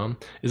back around.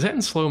 Is that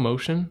in slow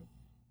motion?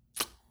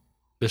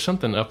 There's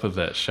something up with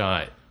that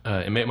shot.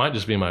 It might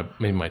just be my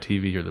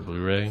TV or the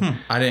Blu-ray.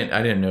 I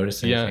didn't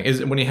notice anything. Yeah. Is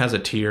it when he has a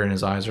tear and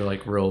his eyes are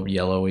like real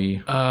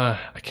yellowy? I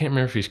can't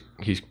remember if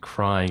he's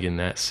crying in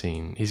that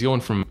scene. He's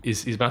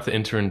about to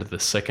enter into the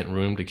second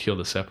room to kill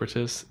the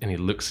Separatists, and he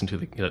looks at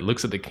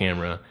the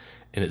camera,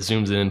 and it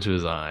zooms into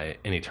his eye,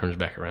 and he turns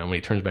back around. When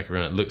he turns back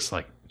around, it looks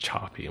like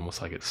choppy, almost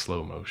like it's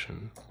slow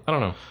motion. I don't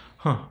know.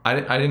 Huh?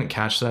 I didn't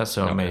catch that,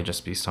 so it may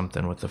just be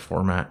something with the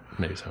format.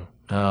 Maybe so.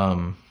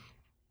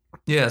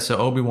 Yeah, so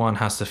Obi-Wan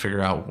has to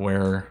figure out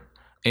where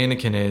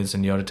Anakin is,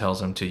 and Yoda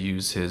tells him to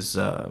use his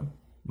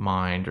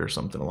mind or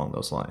something along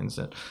those lines,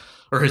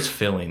 or his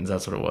feelings.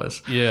 That's what it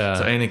was. Yeah.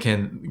 So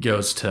Anakin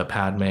goes to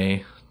Padme,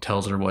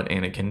 tells her what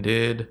Anakin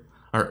did,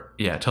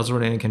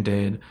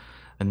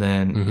 and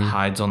then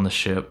hides on the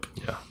ship.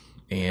 Yeah.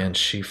 And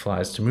she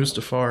flies to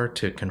Mustafar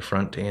to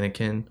confront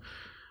Anakin.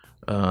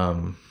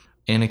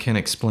 Anakin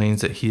explains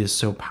that he is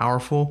so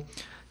powerful,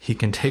 he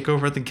can take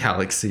over the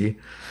galaxy.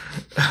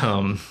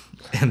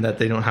 And that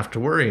they don't have to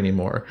worry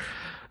anymore.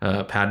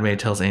 Padme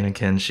tells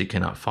Anakin she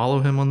cannot follow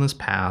him on this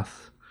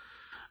path.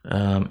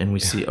 And we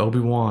see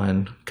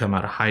Obi-Wan come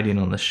out of hiding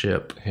on the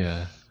ship.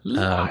 Yeah.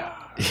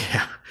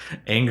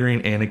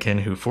 Angering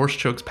Anakin, who force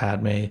chokes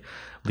Padme,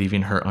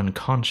 leaving her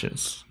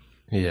unconscious.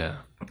 Yeah.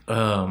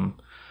 One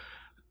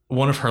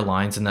of her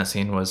lines in that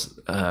scene was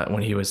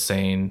when he was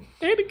saying,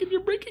 Anakin, you're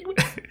breaking me.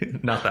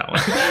 Not that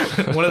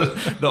one. One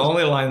of the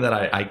only line that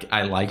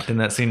I liked in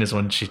that scene is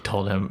when she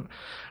told him,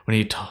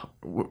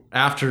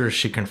 after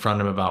she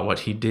confronted him about what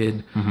he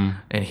did,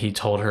 and he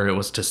told her it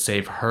was to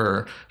save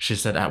her. She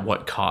said, "At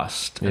what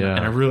cost?" And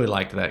I really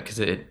liked that because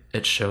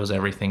it shows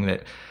everything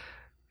that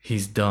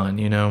he's done.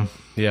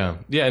 Yeah,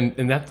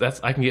 and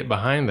that's I can get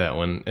behind that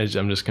one.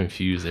 I'm just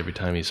confused every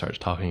time he starts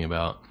talking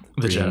about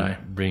the Jedi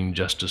bring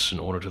justice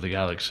and order to the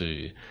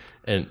galaxy,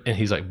 and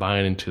he's like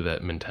buying into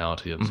that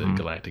mentality of the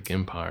Galactic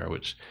Empire,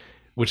 which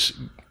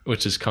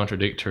is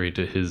contradictory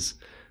to his.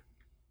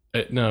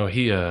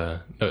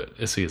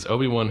 Let's see, it's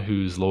Obi-Wan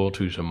who's loyal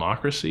to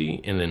democracy,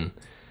 and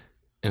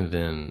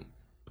then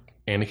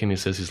Anakin who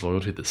says he's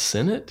loyal to the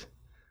Senate,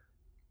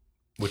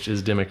 which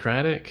is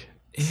democratic.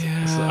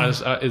 Yeah,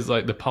 so it's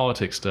like the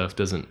politics stuff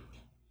doesn't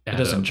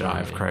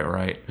jive quite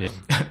right. Yeah.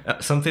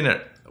 Something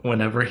that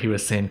whenever he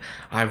was saying,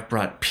 "I've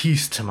brought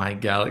peace to my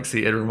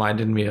galaxy," it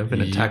reminded me of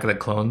an Attack of the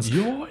Clones.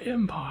 Your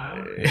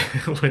empire.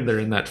 When they're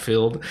in that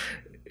field,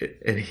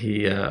 and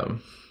he.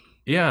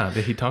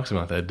 That he talks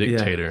about that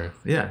dictator.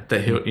 Yeah,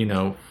 that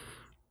he'll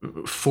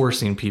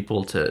forcing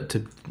people to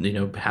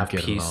have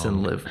Get peace along.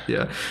 and live.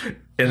 Yeah,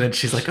 and then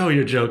she's like, "Oh,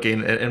 you're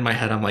joking." And in my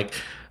head, I'm like,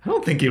 I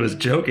don't think he was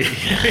joking.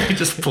 He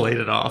just played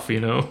it off,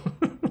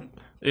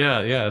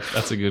 Yeah,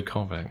 that's a good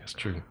callback. That's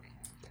true.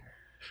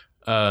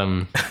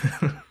 I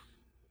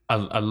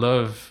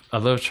love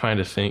trying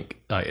to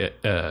think,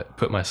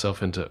 put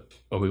myself into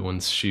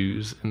Obi-Wan's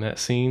shoes in that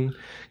scene,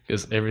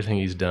 because everything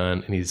he's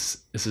done, and this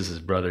is his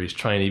brother. He's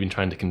trying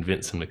to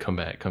convince him to come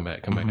back. I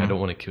don't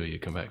want to kill you.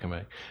 Come back.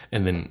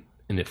 And then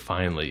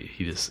finally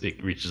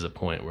it reaches a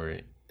point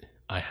where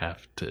I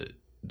have to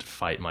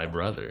fight my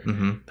brother.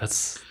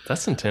 That's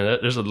intense.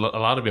 There's a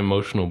lot of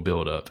emotional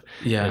buildup.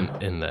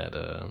 In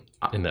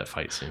that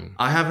fight scene.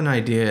 I have an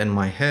idea in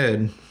my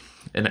head,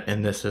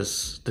 and this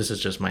is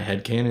just my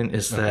headcanon,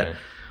 is that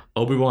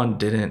Obi-Wan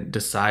didn't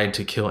decide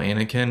to kill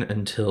Anakin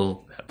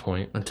until that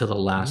point, until the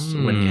last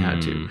when he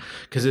had to.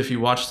 Because if you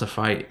watch the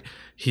fight,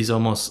 he's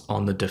almost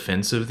on the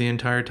defensive the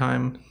entire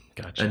time.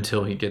 Gotcha.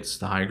 Until he gets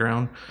the high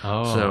ground.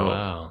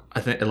 Wow.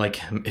 I think like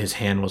his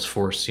hand was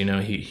forced.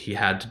 He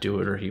had to do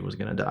it or he was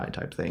gonna die,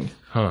 type thing.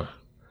 Huh.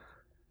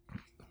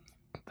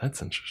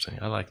 That's interesting.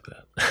 I like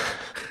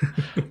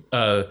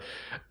that.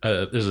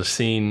 There's a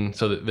scene.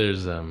 So that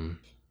there's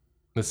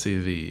let's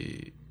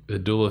see, the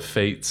Duel of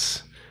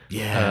Fates.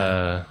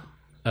 Yeah.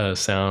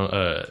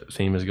 Sound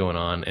theme is going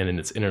on, and then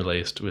it's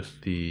interlaced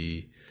with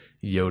the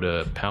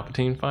Yoda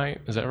Palpatine fight.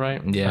 Is that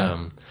right?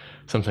 Yeah.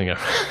 Something I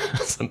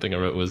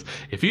wrote was,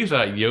 if you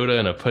thought Yoda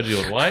and a pudgy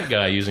old white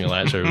guy using a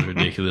lightsaber was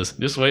ridiculous,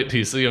 just wait till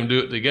you see them do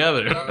it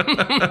together.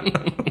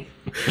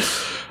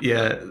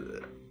 Yeah,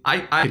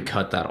 I could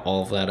cut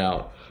all of that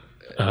out.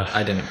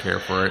 I didn't care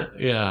for it.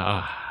 Yeah,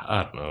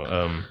 I don't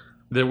know.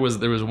 There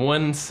was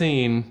one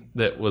scene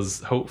that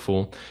was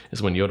hopeful,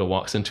 is when Yoda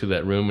walks into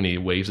that room and he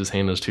waves his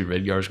hand, those two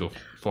red guards go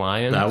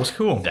flying. That was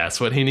cool.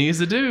 That's what he needs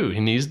to do. He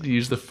needs to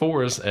use the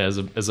Force as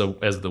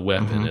the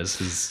weapon, as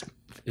his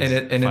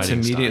and it's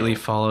immediately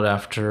followed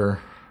after.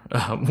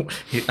 I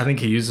think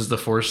he uses the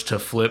Force to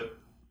flip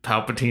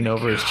Palpatine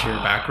over his chair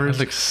backwards. It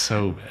looks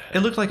so bad. It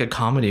looked like a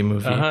comedy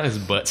movie. His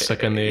butt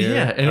stuck in the air.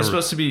 Yeah, and it's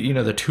supposed to be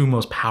the two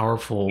most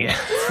powerful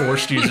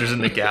Force users in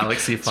the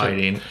galaxy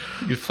fighting.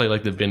 You could play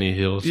like the Benny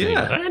Hill scene.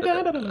 Yeah,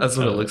 that's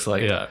what it looks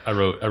like. Yeah, I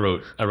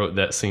wrote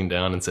that scene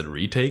down and said,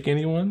 retake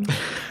anyone?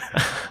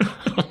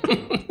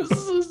 This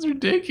is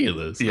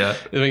ridiculous. Yeah,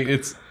 I mean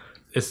it's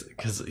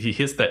because he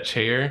hits that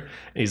chair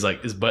and he's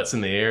like, his butt's in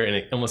the air and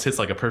it almost hits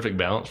like a perfect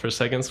balance for a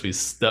second, so he's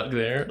stuck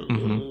there.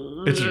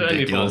 It's ridiculous. And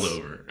he falls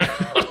over.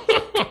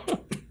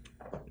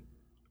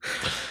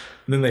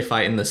 Then they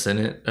fight in the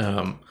Senate.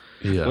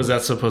 Was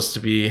that supposed to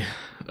be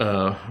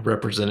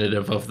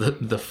representative of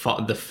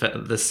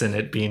the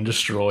Senate being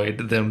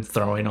destroyed, them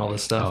throwing all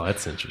this stuff? Oh,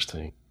 that's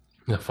interesting.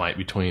 The fight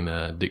between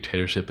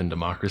dictatorship and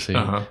democracy.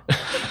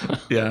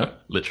 Yeah,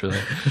 literally.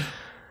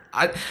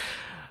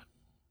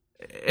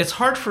 It's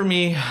hard for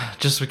me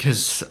just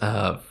because,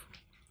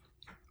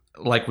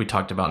 like we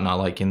talked about, not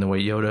liking the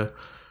way Yoda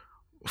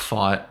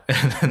fought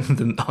and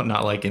then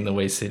not liking the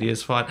way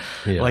Sidious fought.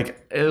 Yeah.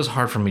 Like, it was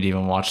hard for me to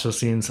even watch those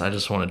scenes. I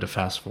just wanted to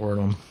fast forward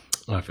them.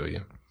 I feel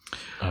you.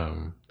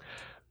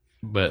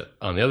 But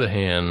on the other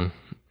hand,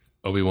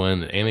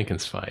 Obi-Wan and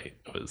Anakin's fight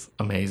was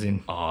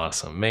amazing.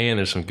 Awesome. Man,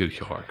 there's some good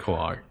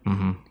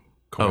choreography.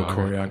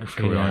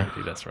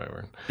 Choreography. That's the right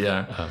word.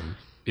 Yeah.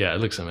 Yeah,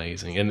 it looks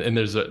amazing. And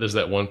there's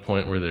that one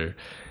point where they're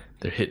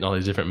hitting all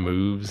these different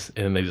moves,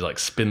 and they just like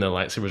spin the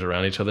lightsabers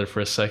around each other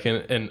for a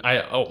second. And I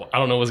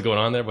don't know what's going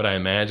on there, but I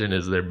imagine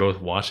is they're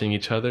both watching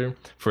each other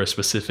for a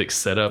specific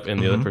setup in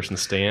the other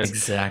person's stance.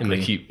 Exactly. And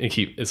they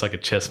keep it's like a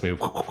chess move,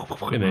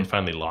 and they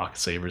finally lock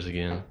sabers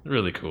again.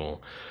 Really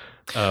cool.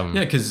 Yeah,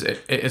 because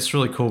it's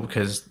really cool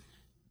because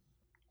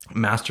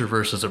master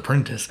versus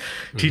apprentice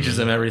teaches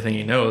him everything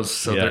he knows.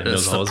 So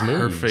knows all his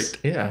moves.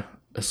 Yeah,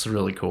 it's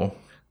really cool.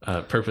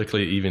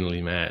 perfectly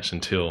evenly matched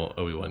until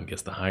Obi-Wan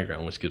gets the high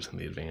ground, which gives him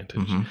the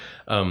advantage. Mm-hmm.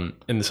 And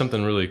there's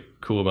something really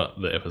cool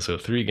about the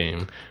Episode 3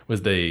 game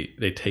was they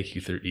take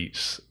you through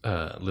each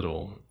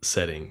little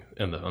setting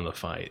on the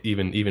fight,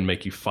 even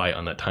make you fight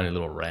on that tiny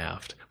little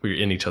raft where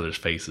you're in each other's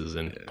faces,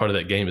 and part of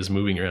that game is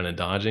moving around and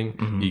dodging.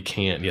 Mm-hmm. You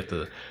can't.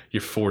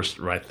 You're forced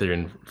right there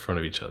in front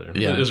of each other.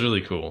 Yeah. It was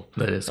really cool.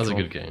 That was a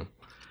good game.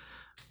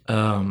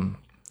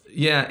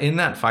 Yeah, in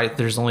that fight,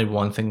 there's only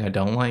one thing I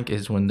don't like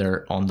is when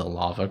they're on the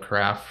lava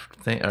craft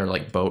thing or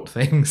like boat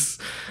things.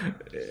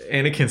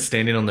 Anakin's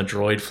standing on the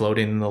droid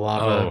floating in the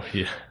lava. Oh,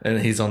 yeah. And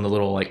he's on the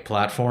little like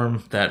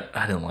platform. That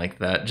I didn't like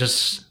that.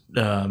 Just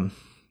the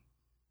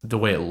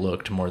way it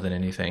looked more than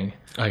anything.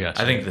 I got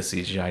you. I think the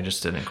CGI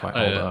just didn't quite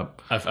hold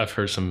up. I've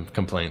heard some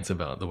complaints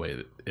about the way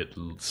that it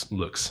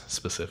looks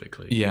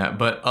specifically. Yeah,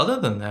 but other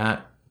than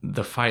that,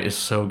 the fight is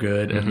so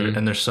good,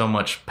 and there's so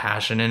much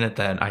passion in it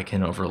that I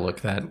can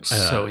overlook that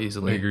so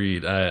easily.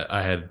 Agreed.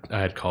 I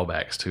had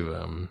callbacks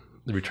to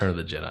the Return of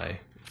the Jedi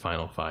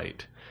final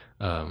fight,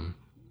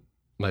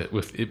 like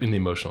in the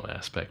emotional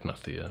aspect,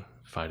 not the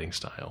fighting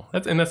style.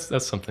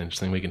 That's something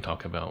interesting we can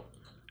talk about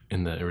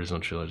in the original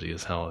trilogy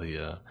is how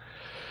the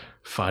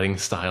fighting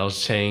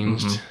styles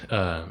changed.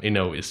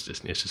 It's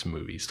just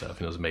movie stuff.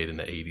 It was made in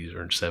the 80s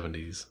or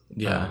 70s.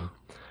 Yeah.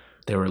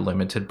 They were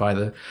limited by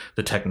the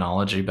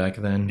technology back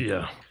then.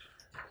 Yeah.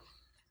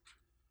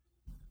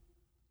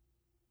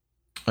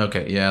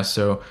 Okay, yeah,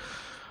 so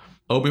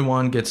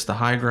Obi-Wan gets the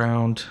high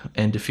ground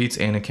and defeats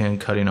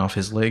Anakin, cutting off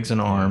his legs and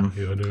arm.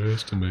 You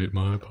underestimate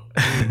my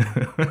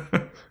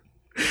power.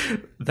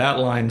 That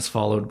line's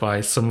followed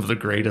by some of the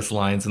greatest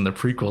lines in the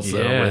prequels,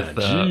 though,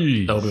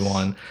 with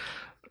Obi-Wan.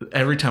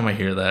 Every time I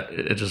hear that,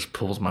 it just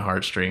pulls my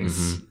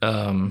heartstrings.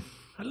 I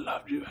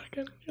loved you,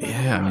 Anakin.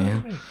 Yeah,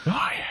 man. I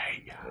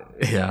hate you.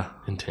 Yeah.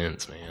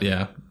 Intense, man.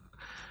 Yeah.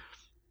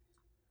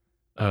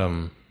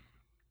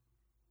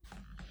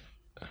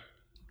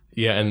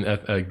 Yeah, and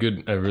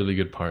a really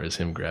good part is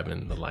him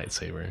grabbing the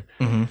lightsaber.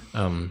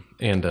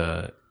 And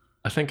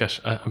I think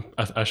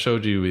I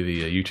showed you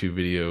the YouTube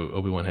video.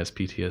 Obi-Wan has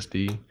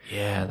PTSD.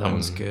 Yeah, that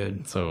one's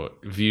good. So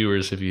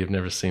viewers, if you have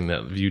never seen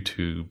that,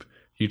 YouTube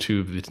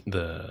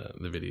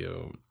the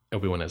video.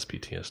 Obi-Wan has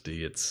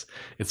PTSD.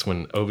 It's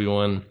when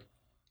Obi-Wan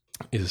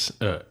is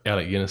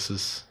Alec Guinness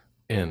is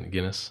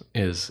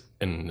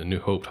in A New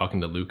Hope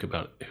talking to Luke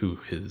about who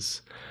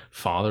his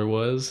father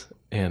was,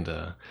 and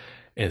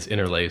it's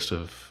interlaced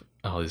with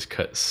all these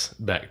cuts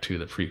back to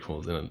the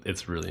prequels, and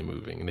it's really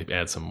moving. And they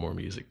add some more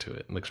music to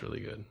it. It looks really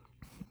good.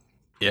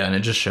 Yeah, and it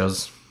just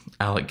shows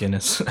Alec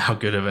Guinness how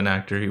good of an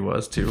actor he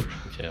was too.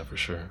 Yeah, for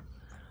sure.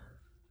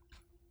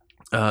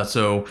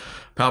 So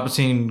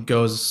Palpatine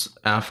goes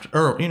after,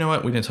 or you know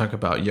what? We didn't talk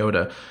about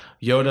Yoda.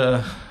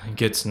 Yoda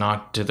gets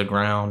knocked to the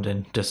ground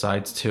and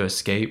decides to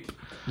escape.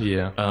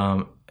 Yeah.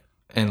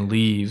 And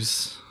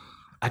leaves.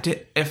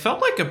 It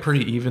felt like a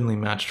pretty evenly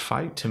matched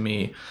fight to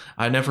me.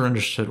 I never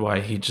understood why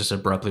he just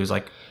abruptly was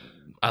like,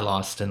 I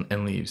lost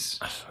and leaves.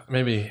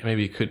 Maybe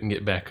he couldn't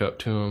get back up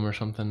to him or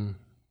something.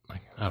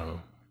 Like, I don't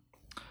know.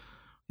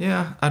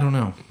 Yeah, I don't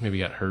know. Maybe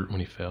he got hurt when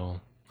he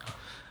fell.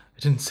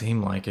 It didn't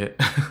seem like it.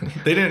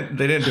 They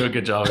didn't do a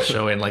good job of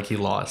showing like he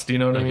lost. Do you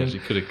know what I mean? He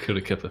could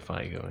have kept the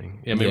fight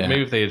going. Yeah,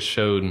 maybe if they had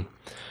showed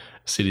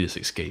Sidious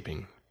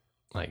escaping,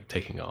 like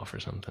taking off or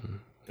something.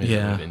 Maybe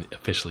it would have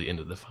officially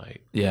ended the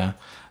fight. Yeah.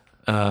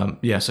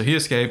 So he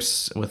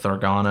escapes with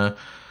Organa,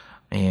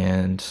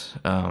 and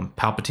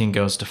Palpatine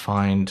goes to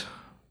find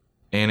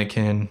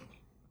Anakin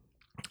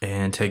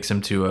and takes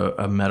him to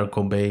a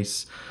medical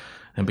base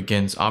and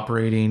begins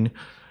operating.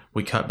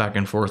 We cut back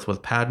and forth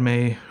with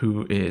Padme,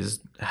 who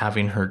is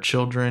having her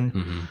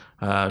children.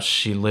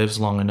 She lives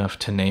long enough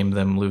to name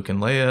them Luke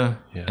and Leia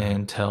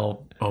and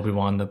tell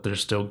Obi-Wan that they're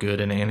still good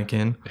in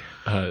Anakin.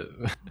 I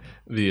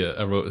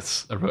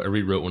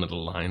rewrote one of the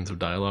lines of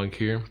dialogue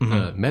here.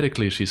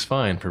 Medically, she's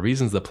fine. For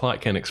reasons the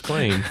plot cannot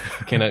explain,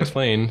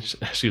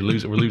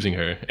 we're losing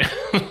her.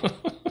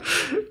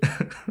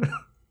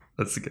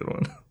 That's a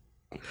good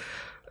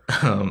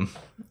one.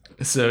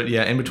 So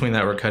yeah, in between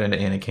that, we're cut into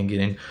Anakin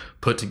getting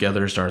put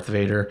together as Darth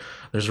Vader.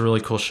 There's a really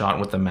cool shot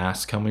with the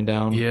mask coming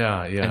down.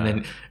 Yeah. And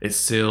then it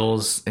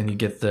seals, and you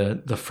get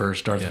the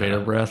first Darth Vader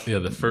breath. Yeah,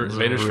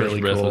 Vader's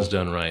first breath was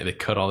done right. They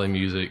cut all the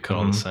music, cut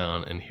all the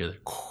sound, and hear the...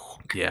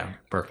 Yeah,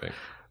 perfect.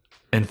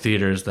 In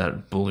theaters,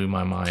 that blew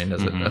my mind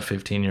as a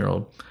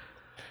 15-year-old.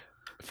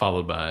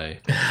 Followed by...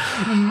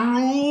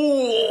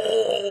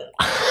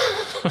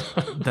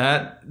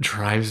 That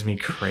drives me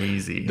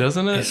crazy.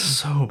 Doesn't it? It's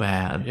so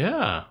bad.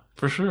 Yeah,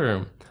 for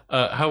sure.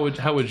 How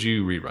would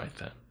you rewrite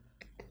that?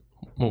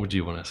 What would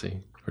you want to see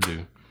or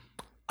do?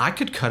 I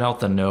could cut out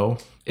the no.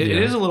 It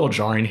is a little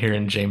jarring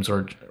hearing James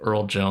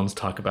Earl Jones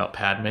talk about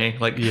Padme.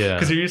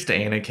 Because you're used to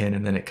Anakin,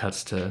 and then it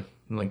cuts to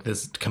like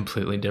this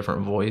completely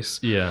different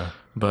voice. Yeah.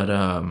 But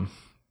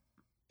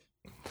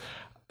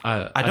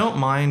I don't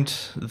mind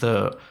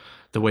the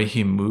way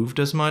he moved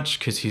as much,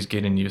 because he's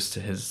getting used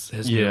to his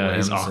new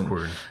limbs. He's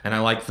awkward. And I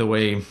like the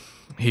way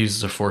he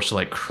uses the Force to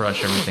like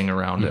crush everything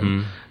around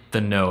him.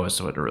 The no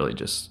is what really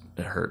just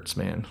it hurts,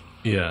 man.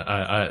 Yeah,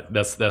 I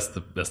that's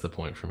the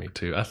point for me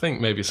too. I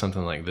think maybe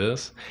something like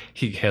this,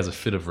 he has a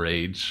fit of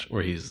rage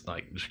where he's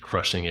like just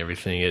crushing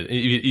everything.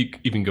 He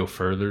even go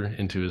further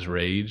into his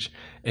rage,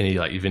 and he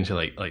like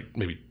eventually like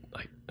maybe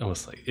like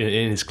almost like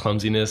in his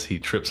clumsiness, he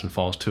trips and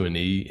falls to a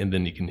knee, and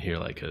then you can hear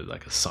like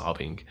a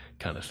sobbing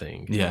kind of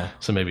thing. Yeah.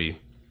 So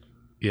maybe,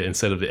 yeah,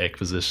 instead of the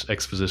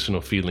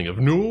expositional feeling of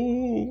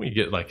no, you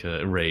get like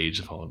a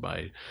rage followed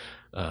by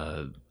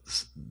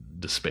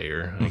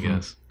despair, I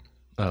guess.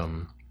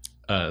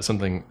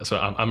 Something. So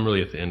I'm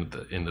really at the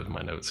end of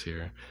my notes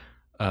here.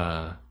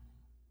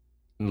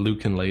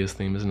 Luke and Leia's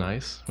theme is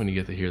nice when you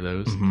get to hear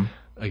those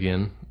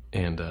again.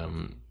 And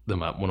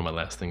one of my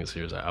last things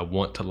here is I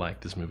want to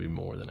like this movie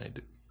more than I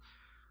do.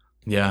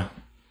 Yeah.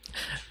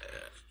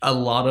 A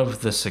lot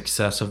of the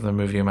success of the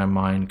movie in my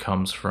mind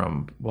comes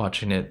from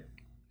watching it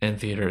in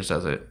theaters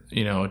as a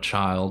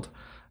child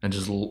and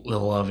just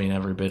loving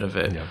every bit of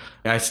it. Yeah.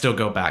 I still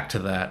go back to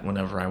that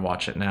whenever I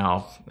watch it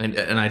now,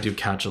 and I do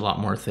catch a lot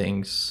more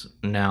things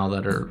now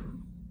that are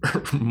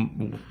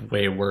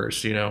way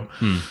worse,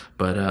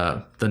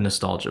 But the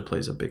nostalgia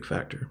plays a big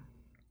factor.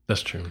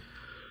 That's true.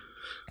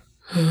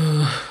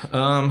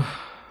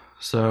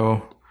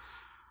 So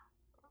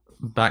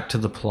back to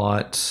the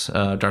plot.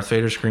 Darth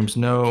Vader screams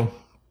no.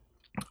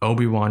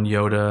 Obi-Wan,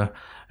 Yoda,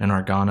 and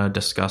Organa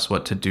discuss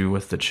what to do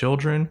with the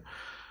children.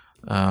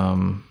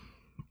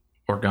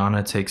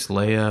 Organa takes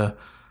Leia.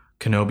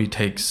 Kenobi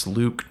takes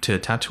Luke to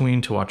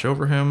Tatooine to watch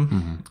over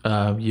him.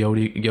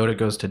 Yoda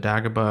goes to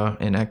Dagobah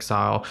in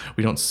exile.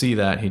 We don't see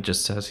that. He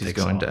just says he's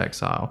going to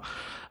exile.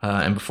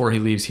 And before he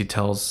leaves, he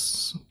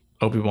tells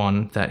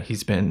Obi-Wan that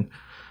he's been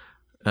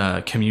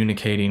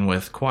communicating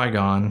with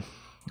Qui-Gon,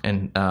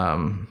 and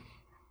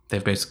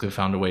they've basically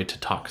found a way to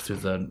talk through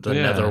the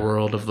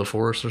netherworld of the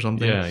Force or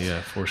something.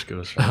 Yeah, Force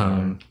Ghost.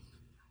 That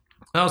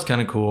was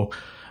kind of cool.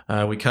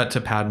 We cut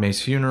to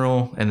Padme's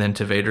funeral and then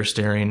to Vader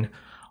staring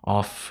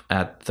off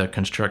at the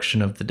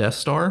construction of the Death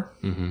Star.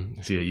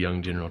 See a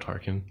young General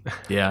Tarkin.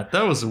 Yeah,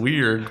 that was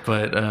weird,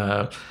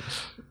 but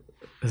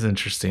it's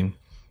interesting.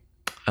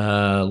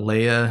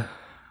 Leia,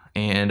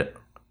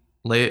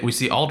 we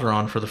see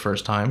Alderaan for the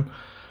first time.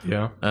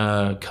 Yeah.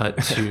 Cut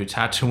to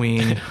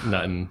Tatooine.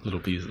 Not in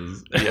little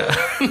pieces. Yeah.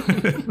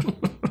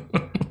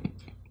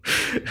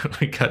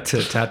 We cut to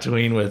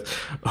Tatooine with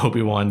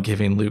Obi-Wan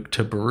giving Luke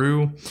to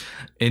Beru,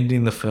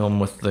 ending the film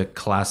with the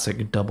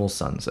classic double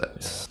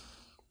sunsets.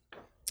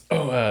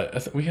 Yeah.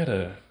 We had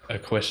a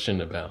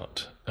question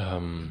about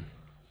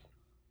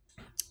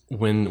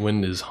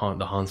when is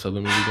the Han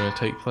Solo movie going to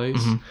take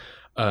place?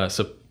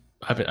 So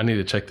I need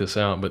to check this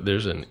out, but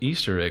there's an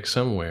Easter egg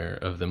somewhere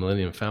of the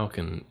Millennium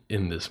Falcon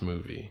in this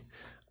movie,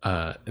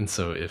 and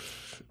so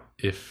if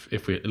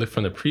we look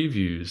from the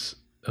previews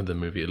of the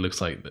movie, it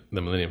looks like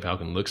the Millennium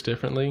Falcon looks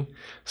differently.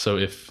 So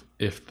if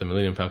the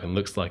Millennium Falcon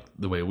looks like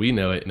the way we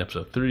know it in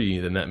Episode 3,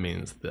 then that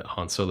means that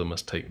Han Solo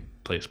must take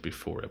place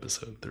before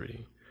Episode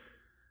 3.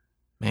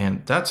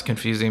 Man, that's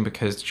confusing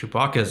because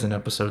Chewbacca is in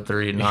Episode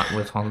 3, not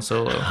with Han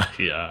Solo.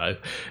 Yeah,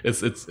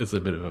 it's a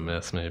bit of a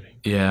mess, maybe.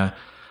 Yeah.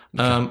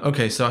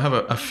 Okay, so I have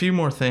a few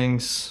more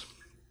things.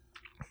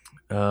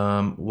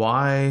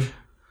 Why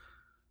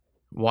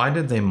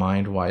did they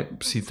mind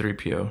wipe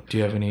C-3PO? Do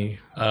you have any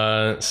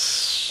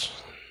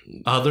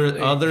other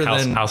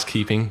than house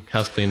cleaning?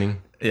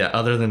 Yeah,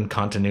 other than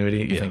continuity,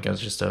 you think it was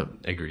just a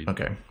agreed?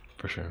 Okay,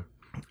 for sure.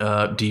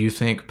 Do you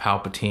think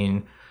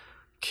Palpatine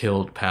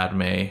killed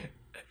Padme?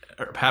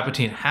 Or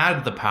Palpatine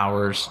had the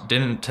powers,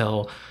 didn't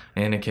tell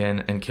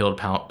Anakin, and killed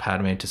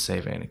Padme to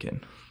save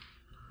Anakin?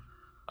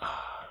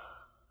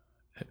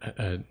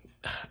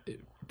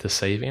 To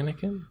save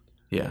Anakin?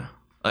 Yeah.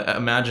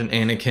 Imagine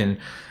Anakin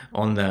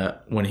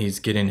when he's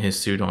getting his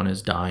suit on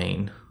is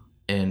dying,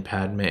 and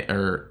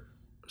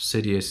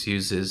Sidious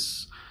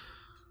uses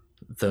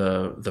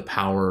the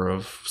power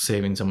of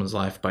saving someone's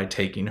life by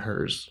taking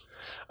hers.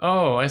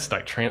 Oh, it's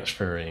like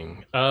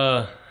transferring.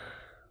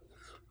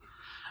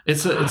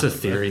 It's a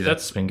theory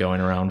that's been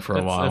going around for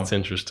a while. That's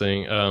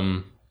interesting.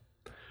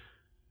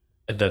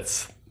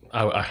 If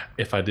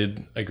I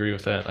did agree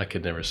with that, I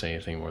could never say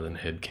anything more than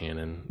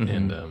headcanon,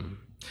 and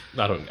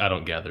I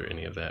don't gather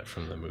any of that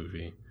from the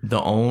movie.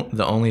 The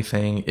only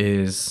thing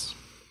is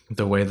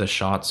the way the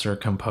shots are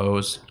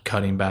composed,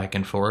 cutting back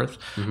and forth.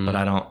 But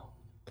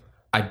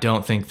I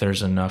don't think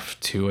there's enough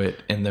to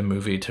it in the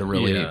movie to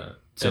really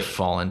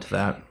fall into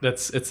that.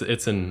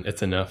 It's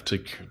enough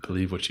to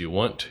believe what you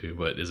want to,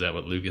 but is that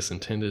what Lucas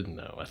intended?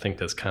 No, I think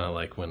that's kind of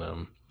like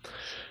when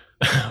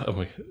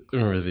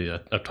remember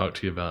I've talked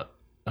to you about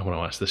when I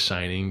watched The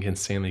Shining and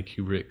Stanley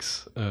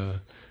Kubrick's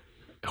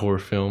horror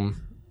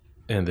film,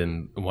 and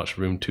then watched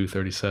Room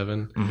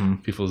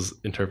 237. People's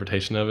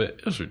interpretation of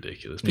it was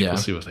ridiculous. People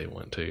see what they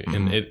want to,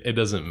 and it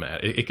doesn't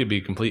matter. It could be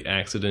a complete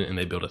accident, and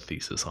they build a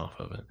thesis off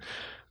of it.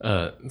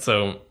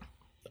 So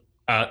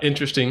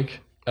interesting.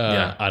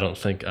 I don't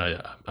think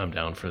I'm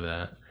down for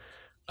that.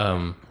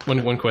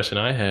 One question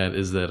I had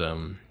is that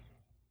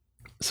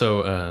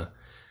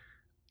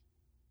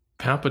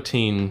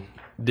Palpatine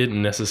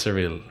didn't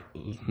necessarily,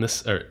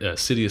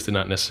 Sidious did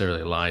not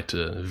necessarily lie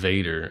to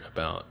Vader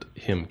about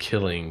him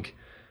killing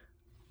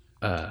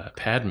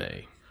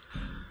Padme.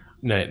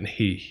 No,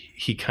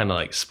 he kind of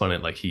like spun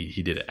it like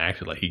he did it,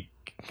 acted like he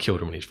killed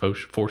her when he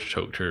force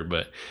choked her,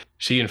 but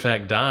she in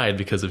fact died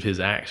because of his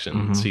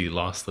actions. She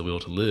lost the will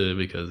to live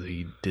because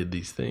he did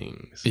these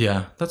things.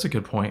 Yeah, that's a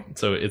good point.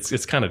 So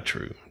it's kind of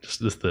true. Just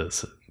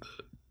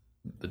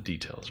the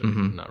details are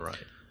not right.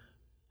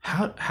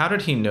 How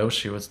did he know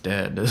she was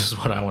dead? This is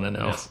what I want to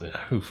know. Yes,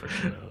 who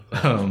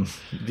freaking knows?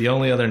 The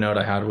only other note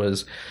I had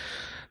was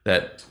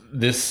that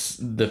the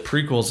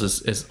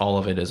prequels is all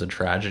of it is a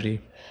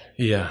tragedy.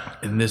 Yeah,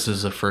 and this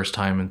is the first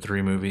time in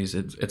 3 movies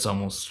it's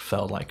almost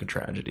felt like a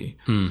tragedy.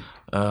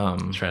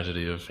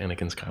 Tragedy of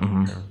Anakin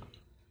Skywalker.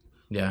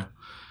 Yeah,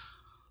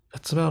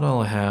 that's about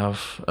all I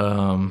have.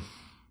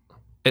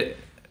 It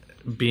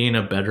being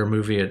a better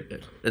movie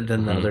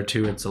than the other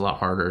 2, it's a lot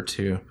harder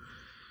to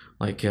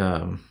like.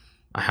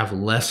 I have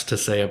less to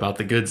say about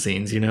the good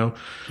scenes, Yeah.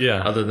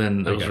 other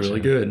than it was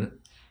really good.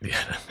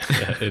 Yeah,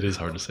 it is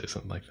hard to say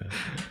something like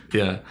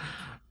that.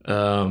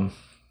 Yeah.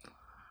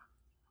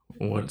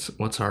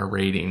 What's our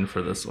rating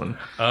for this one? You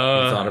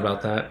thought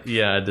about that?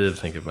 Yeah, I did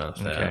think about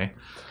that. Okay.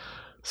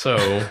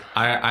 So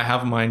I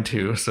have mine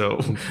too. So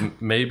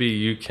maybe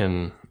you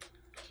can.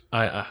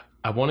 I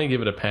want to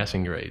give it a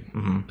passing grade,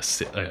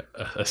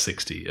 a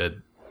 60,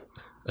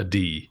 a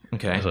D,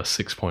 okay, a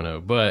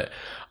 6.0. But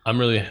I'm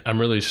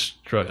really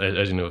struggling,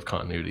 as you know, with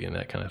continuity and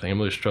that kind of thing. I'm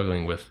really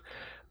struggling with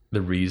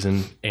the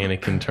reason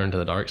Anakin turned to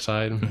the dark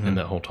side and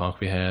that whole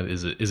talk we had.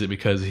 Is it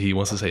because he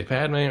wants to save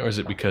Padme, or is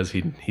it because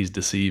he's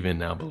deceived and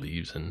now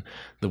believes in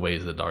the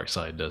ways the dark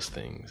side does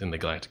things, and the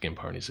Galactic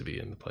Empire needs to be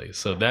in the place?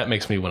 So that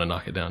makes me want to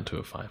knock it down to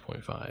a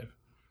 5.5.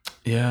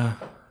 Yeah.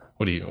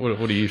 What do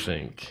you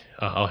think?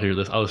 I'll hear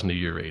this. I'll listen to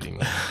your rating.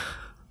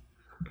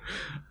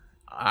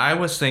 I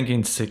was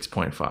thinking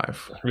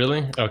 6.5.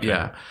 Really? Okay.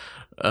 Yeah.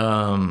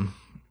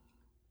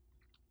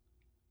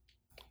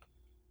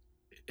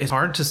 It's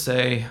hard to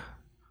say.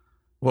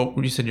 Well,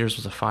 you said yours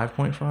was a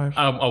 5.5?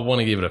 I want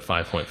to give it a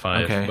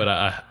 5.5, okay, but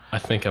I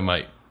think I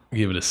might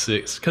give it a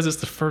 6 because it's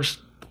the first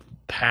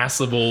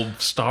passable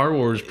Star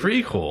Wars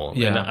prequel.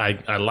 Yeah.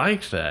 And I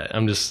liked that.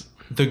 I'm just...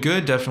 The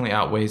good definitely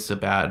outweighs the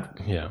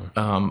bad. Yeah.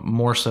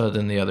 More so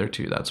than the other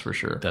 2, that's for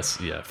sure.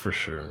 Yeah, for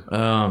sure.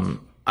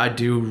 I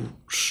do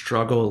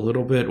struggle a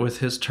little bit with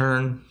his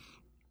turn.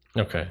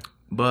 Okay.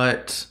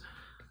 But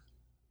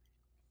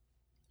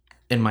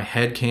in my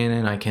head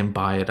canon, I can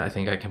buy it. I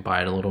think I can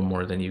buy it a little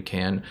more than you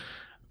can,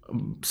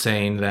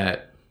 saying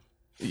that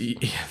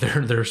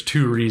there's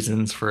 2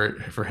 reasons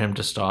for him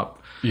to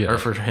stop, or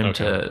for him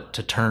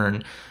to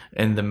turn.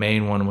 And the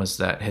main one was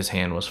that his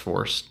hand was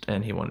forced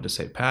and he wanted to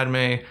save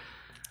Padme.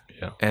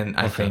 Yeah. And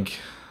I think,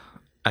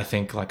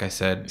 like I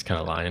said, he's kind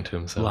of lying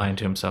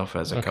to himself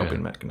as a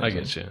coping mechanism. I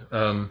get you.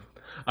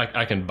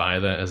 I can buy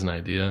that as an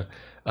idea.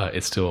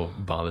 It still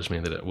bothers me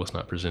that it was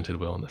not presented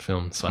well in the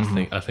film. So I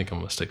think I'm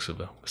gonna stick with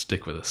a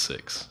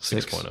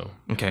 6.0.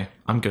 Okay,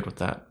 I'm good with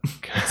that.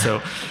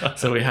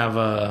 So we have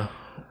a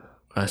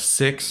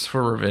 6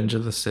 for Revenge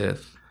of the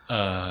Sith.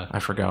 I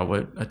forgot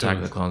what Attack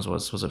of the Clones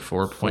was. Was it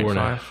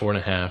 4.5?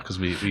 4.5, because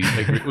we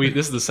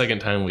this is the second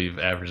time we've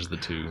averaged the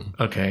 2.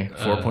 Okay,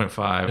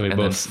 4.5. And we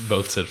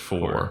both said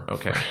 4.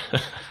 Okay.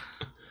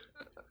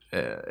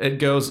 It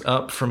goes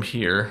up from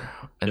here,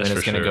 and then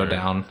it's going to go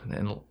down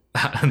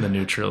in the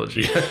new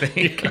trilogy, I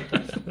think.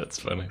 That's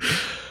funny.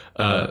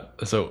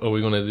 So are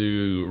we going to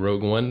do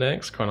Rogue One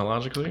next,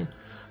 chronologically?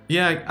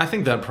 Yeah, I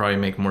think that'd probably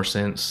make more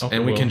sense. Okay,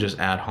 and we can just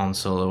add Han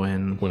Solo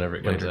in whenever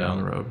it comes later down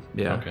the road.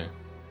 Yeah. Okay.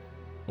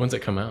 When's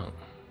it come out?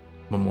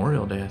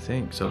 Memorial Day, I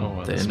think.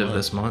 So the end of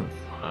this month.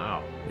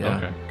 Wow. Yeah.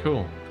 Okay,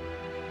 cool.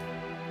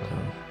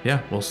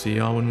 Yeah, we'll see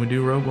y'all when we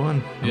do Rogue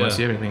One. Unless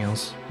you have anything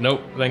else.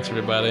 Nope. Thanks,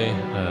 everybody.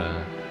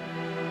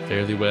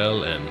 Fare thee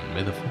well, and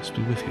may the force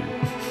be with you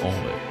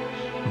always.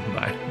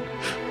 Bye.